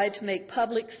have decided to make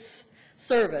public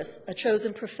service a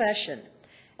chosen profession.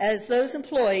 As those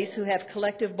employees who have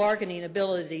collective bargaining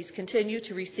abilities continue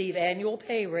to receive annual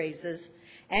pay raises,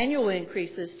 annual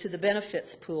increases to the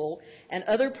benefits pool, and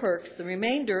other perks, the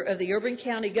remainder of the Urban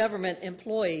County government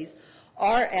employees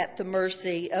are at the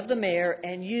mercy of the mayor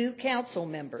and you council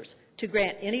members to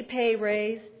grant any pay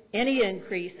raise, any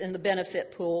increase in the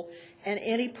benefit pool, and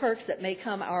any perks that may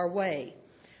come our way.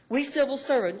 We civil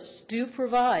servants do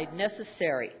provide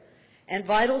necessary and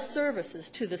vital services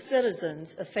to the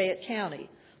citizens of Fayette County.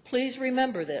 Please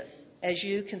remember this as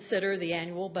you consider the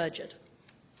annual budget.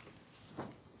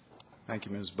 Thank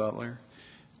you, Ms. Butler.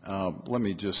 Let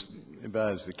me just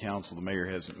advise the council, the mayor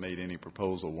hasn't made any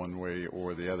proposal one way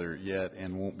or the other yet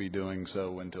and won't be doing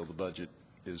so until the budget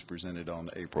is presented on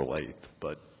April 8th.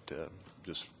 But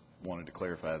just wanted to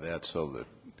clarify that so that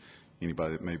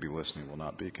anybody that may be listening will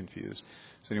not be confused.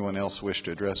 Does anyone else wish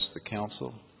to address the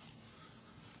council?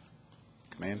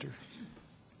 Commander?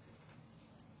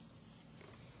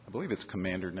 I believe it's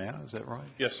Commander now, is that right?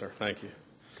 Yes, sir. Thank you.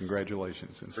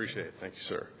 Congratulations. Appreciate it. Thank you,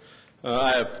 sir.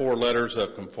 I have 4 letters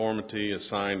of conformity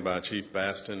assigned by Chief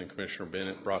Baston and Commissioner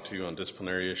Bennett brought to you on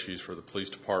disciplinary issues for the police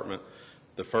department.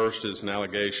 The first is an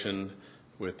allegation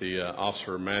with the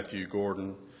Officer Matthew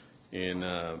Gordon in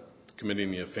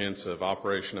committing the offense of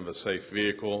operation of a safe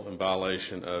vehicle in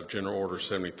violation of General Order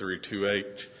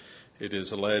 73-2H. It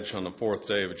is alleged on the 4th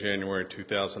day of January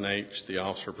 2008, the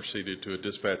officer proceeded to a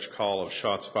dispatch call of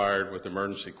shots fired with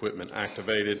emergency equipment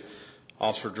activated.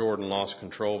 Officer Jordan lost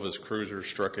control of his cruiser,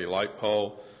 struck a light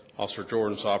pole. Officer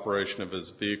Jordan's operation of his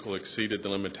vehicle exceeded the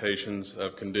limitations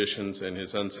of conditions, and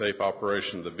his unsafe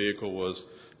operation of the vehicle was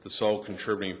the sole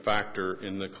contributing factor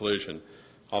in the collision.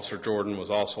 Officer Jordan was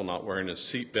also not wearing his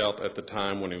seat belt at the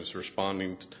time when he was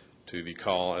responding to the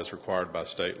call as required by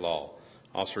state law.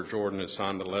 Officer Jordan has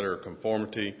signed a letter of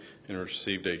conformity and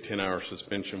received a 10-hour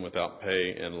suspension without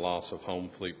pay and loss of home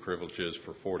fleet privileges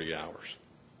for 40 hours.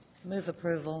 Move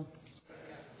approval.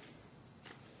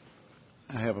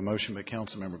 I have a motion by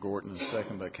Councilmember Gorton and a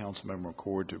second by Councilmember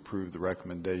McCord to approve the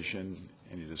recommendation.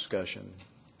 Any discussion?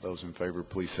 Those in favor,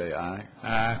 please say aye.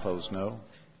 Aye. Opposed, no.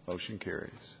 Motion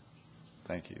carries.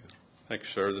 Thank you. Thank you,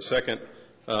 sir. The second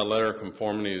letter of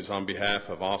conformity is on behalf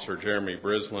of Officer Jeremy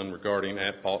Brislin regarding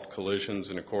at-fault collisions,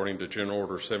 and according to General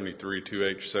Order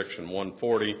 73-2H, Section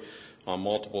 140, on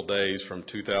multiple days from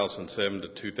 2007 to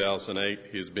 2008,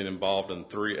 he has been involved in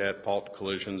 3 at-fault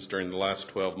collisions during the last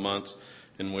 12 months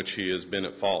in which he has been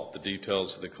at fault. The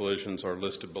details of the collisions are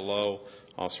listed below.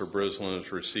 Officer Brislin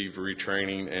has received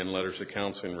retraining and letters of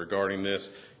counseling regarding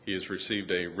this. He has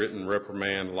received a written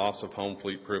reprimand, loss of home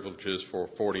fleet privileges for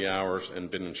 40 hours, and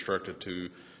been instructed to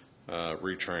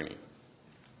retraining.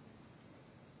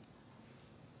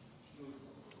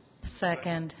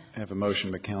 Second. I have a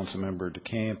motion by Councilmember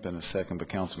DeCamp and a second by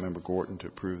Councilmember Gorton to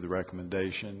approve the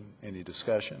recommendation. Any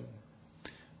discussion?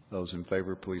 Those in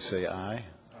favor, please say aye.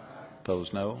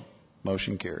 Opposed, no.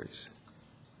 Motion carries.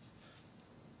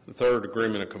 The third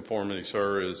agreement of conformity,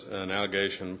 sir, is an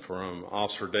allegation from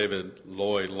Officer David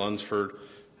Lloyd Lunsford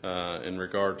in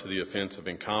regard to the offense of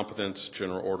incompetence,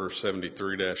 General Order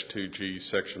 73-2G,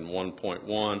 Section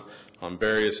 1.1. On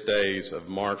various days of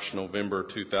March, November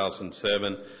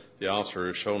 2007, the officer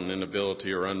has shown an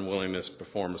inability or unwillingness to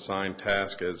perform assigned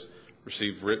task, has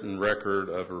received written record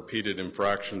of repeated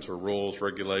infractions or rules,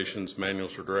 regulations,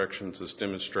 manuals, or directions as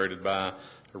demonstrated by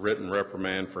a written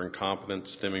reprimand for incompetence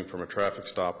stemming from a traffic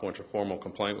stop in which a formal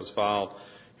complaint was filed.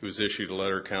 He was issued a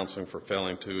letter of counseling for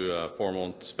failing to formal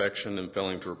inspection and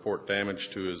failing to report damage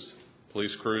to his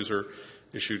police cruiser,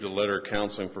 issued a letter of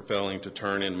counseling for failing to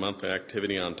turn in monthly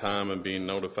activity on time and being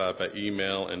notified by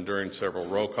email and during several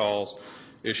roll calls,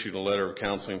 issued a letter of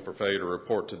counseling for failure to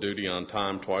report to duty on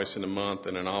time twice in a month,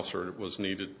 and an officer was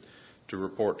needed to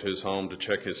report to his home to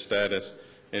check his status,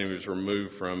 and he was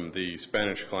removed from the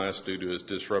Spanish class due to his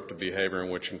disruptive behavior,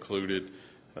 which included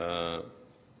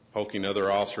poking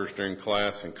other officers during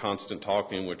class and constant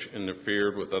talking, which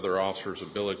interfered with other officers'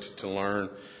 ability to learn,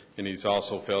 and he's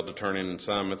also failed to turn in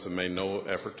assignments and made no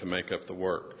effort to make up the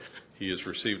work. He has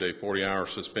received a 40-hour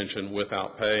suspension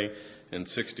without pay and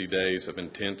 60 days of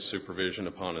intense supervision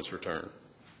upon his return.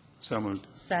 So moved.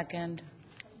 Second.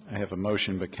 I have a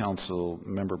motion by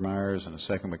Councilmember Myers and a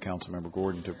second by Councilmember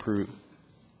Gordon to approve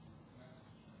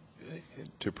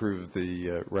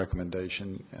the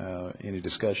recommendation. Any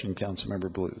discussion?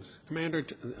 Councilmember Blues. Commander,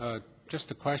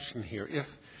 just a question here.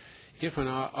 If an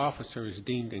officer is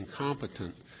deemed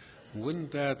incompetent,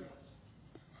 wouldn't that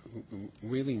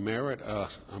really merit a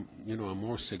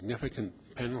more significant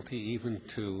penalty, even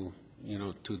to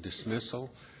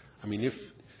dismissal? I mean,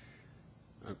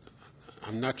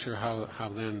 I'm not sure how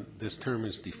then this term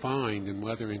is defined and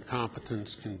whether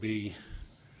incompetence can be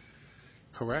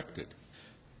corrected.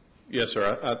 Yes,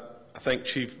 sir. I think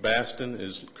Chief Baston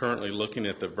is currently looking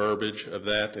at the verbiage of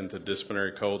that in the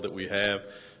disciplinary code that we have.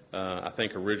 I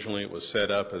think originally it was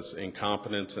set up as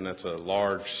incompetence, and that's a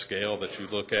large scale that you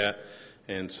look at,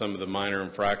 and some of the minor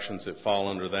infractions that fall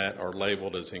under that are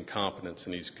labeled as incompetence,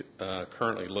 and he's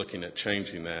currently looking at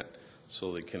changing that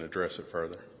so they can address it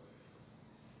further.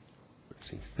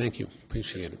 Thank you.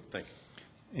 Appreciate it. Thank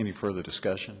you. Any further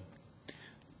discussion?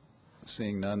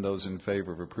 Seeing none, those in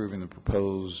favor of approving the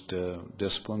proposed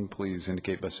discipline, please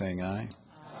indicate by saying aye.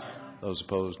 Aye. Those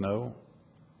opposed, no.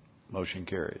 Motion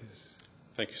carries.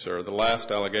 Thank you, sir. The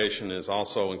last allegation is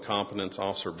also incompetence.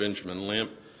 Officer Benjamin Limp,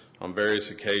 on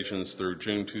various occasions through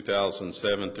June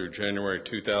 2007 through January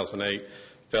 2008,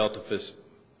 failed to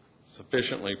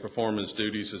sufficiently perform his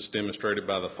duties as demonstrated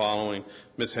by the following: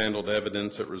 mishandled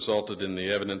evidence that resulted in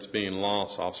the evidence being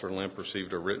lost. Officer Limp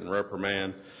received a written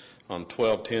reprimand. On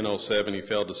 12/10/07, he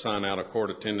failed to sign out a court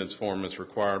attendance form as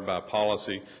required by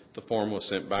policy. The form was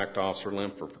sent back to Officer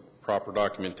Limp for proper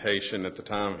documentation at the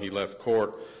time he left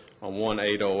court. On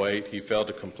 1/8/08, he failed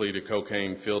to complete a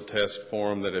cocaine field test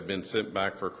form that had been sent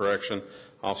back for correction.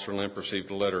 Officer Limp received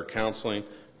a letter of counseling.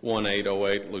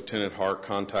 1/8/08, Lieutenant Hart,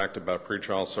 contacted by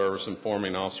pretrial service,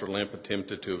 informing Officer Limp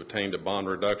attempted to obtain a bond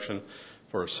reduction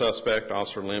for a suspect.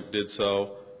 Officer Limp did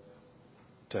so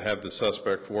to have the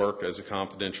suspect work as a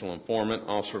confidential informant.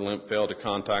 Officer Limp failed to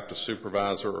contact a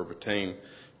supervisor or obtain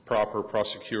proper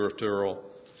prosecutorial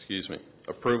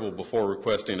approval before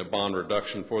requesting a bond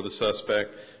reduction for the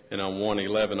suspect. And on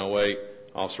 1/11/08,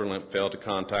 Officer Limp failed to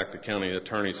contact the county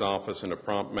attorney's office in a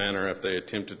prompt manner if they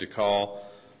attempted to call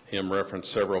him,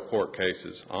 referenced several court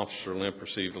cases. Officer Limp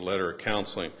received a letter of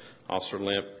counseling. Officer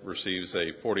Limp receives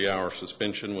a 40-hour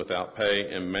suspension without pay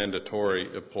and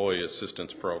mandatory employee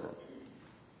assistance program.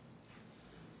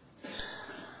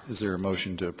 Is there a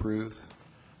motion to approve?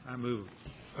 I move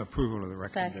approval of the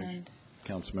recommendation. Second.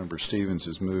 Councilmember Stevens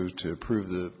has moved to approve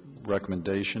the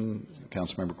recommendation.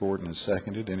 Councilmember Gordon has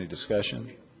seconded. Any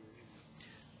discussion?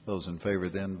 Those in favor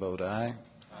then vote aye.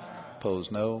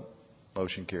 Opposed, no.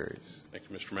 Motion carries. Thank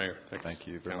you, Mr. Mayor. Thank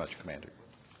you very much, Council. Commander.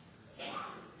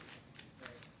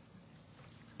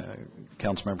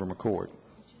 Councilmember McCord.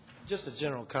 Just a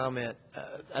general comment.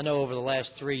 I know over the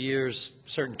last 3 years,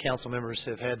 certain council members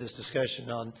have had this discussion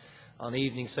on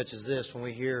evenings such as this, when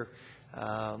we hear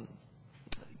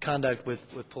conduct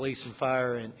with police and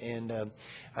fire, and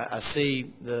I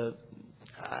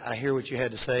hear what you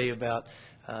had to say about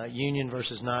union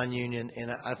versus non-union,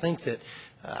 and I think that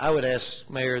I would ask,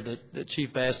 Mayor, that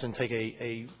Chief Baston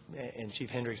and Chief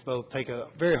Hendricks both take a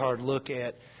very hard look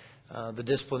at the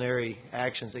disciplinary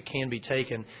actions that can be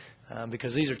taken,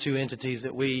 because these are two entities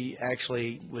that we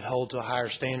actually would hold to a higher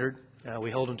standard.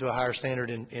 We hold them to a higher standard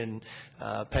in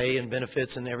pay and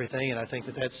benefits and everything, and I think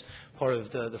that that's part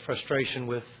of the frustration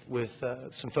with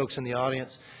some folks in the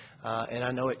audience. And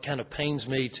I know it kind of pains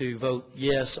me to vote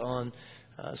yes on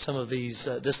some of these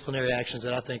disciplinary actions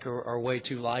that I think are way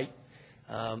too light.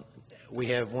 We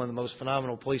have one of the most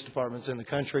phenomenal police departments in the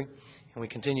country, and we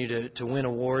continue to win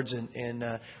awards,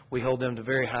 and we hold them to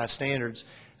very high standards.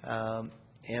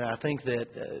 And I think that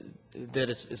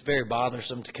it's very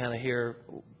bothersome to kind of hear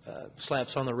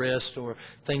slaps on the wrist or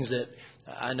things that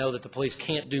I know that the police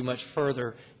can't do much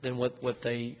further than what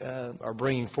they are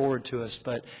bringing forward to us.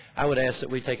 But I would ask that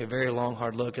we take a very long,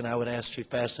 hard look, and I would ask Chief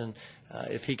Baston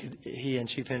if he and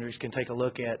Chief Hendricks can take a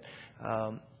look at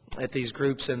these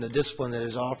groups and the discipline that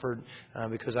is offered,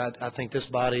 because I think this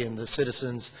body and the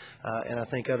citizens and I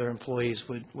think other employees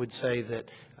would say that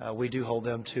we do hold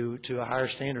them to a higher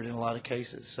standard in a lot of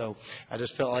cases. So I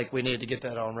just felt like we needed to get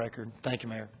that on record. Thank you,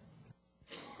 Mayor.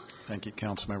 Thank you,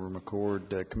 Councilmember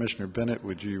McCord. Commissioner Bennett,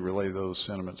 would you relay those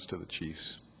sentiments to the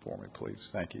chiefs for me, please?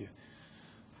 Thank you.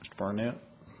 Mr. Barnett.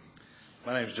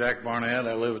 My name is Jack Barnett.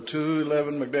 I live at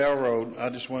 211 McDowell Road. I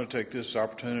just want to take this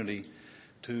opportunity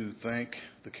to thank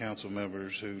the council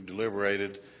members who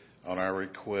deliberated on our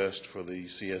request for the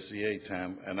CSEA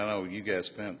time. And I know you guys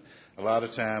spent a lot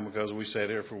of time, because we sat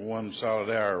here for one solid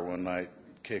hour one night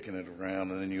kicking it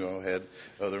around, and then you all had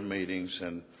other meetings.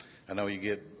 And I know you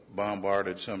get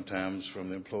bombarded sometimes from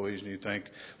the employees, and you think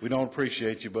we don't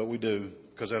appreciate you, but we do,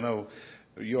 because I know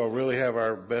you all really have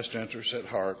our best interests at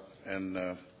heart,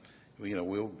 and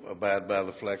we'll abide by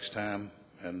the flex time,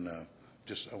 and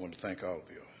I want to thank all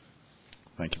of you.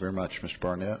 Thank you very much, Mr.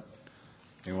 Barnett.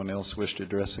 Anyone else wish to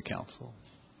address the council?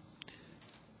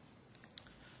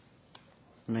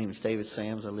 My name is David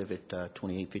Sams. I live at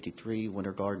 2853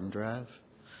 Winter Garden Drive,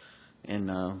 and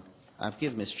I've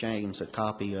given Ms. James a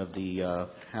copy of the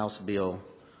House Bill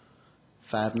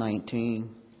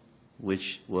 519,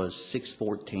 which was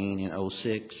 614 in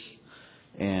 '06,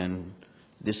 and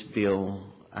this bill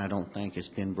I don't think has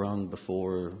been brung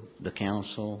before the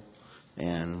council,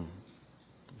 and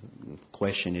the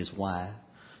question is why,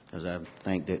 because I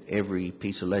think that every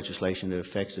piece of legislation that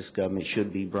affects this government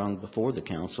should be brung before the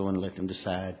council and let them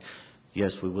decide,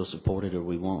 yes, we will support it or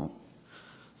we won't.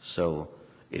 So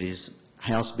it is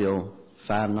House Bill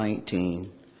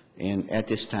 519, and at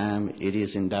this time it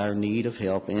is in dire need of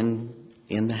help in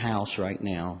the House right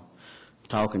now. I'm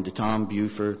talking to Tom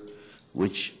Buford,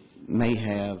 which may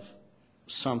have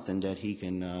something that he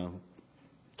can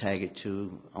tag it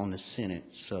to on the Senate.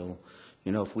 So,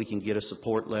 if we can get a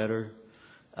support letter,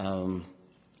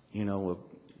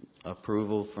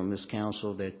 approval from this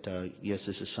council that, yes,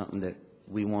 this is something that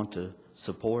we want to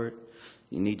support.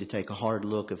 You need to take a hard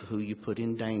look of who you put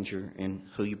in danger and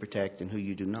who you protect and who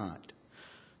you do not.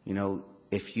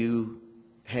 If you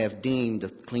have deemed to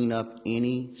clean up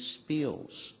any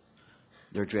spills,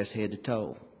 they're dressed head to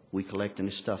toe. We collecting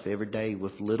this stuff every day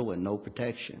with little and no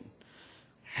protection.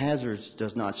 Hazards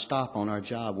does not stop on our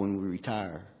job when we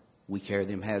retire. We carry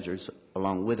them hazards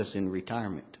along with us in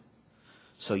retirement.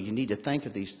 So you need to think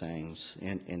of these things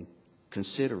and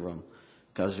consider them,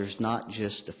 because there's not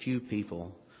just a few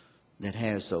people that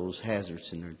has those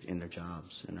hazards in their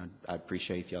jobs. And I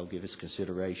appreciate if y'all give us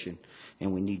consideration,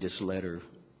 and we need this letter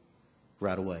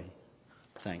right away.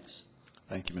 Thanks.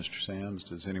 Thank you, Mr. Sams.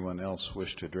 Does anyone else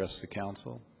wish to address the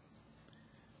council?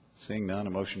 Seeing none, a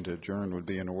motion to adjourn would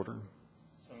be in order.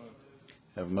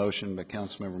 Have a motion by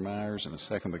Councilmember Myers and a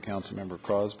second by Councilmember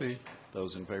Crosby.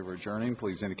 Those in favor of adjourning,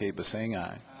 please indicate by saying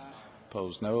aye.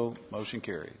 Opposed, no. Motion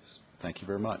carries. Thank you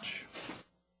very much.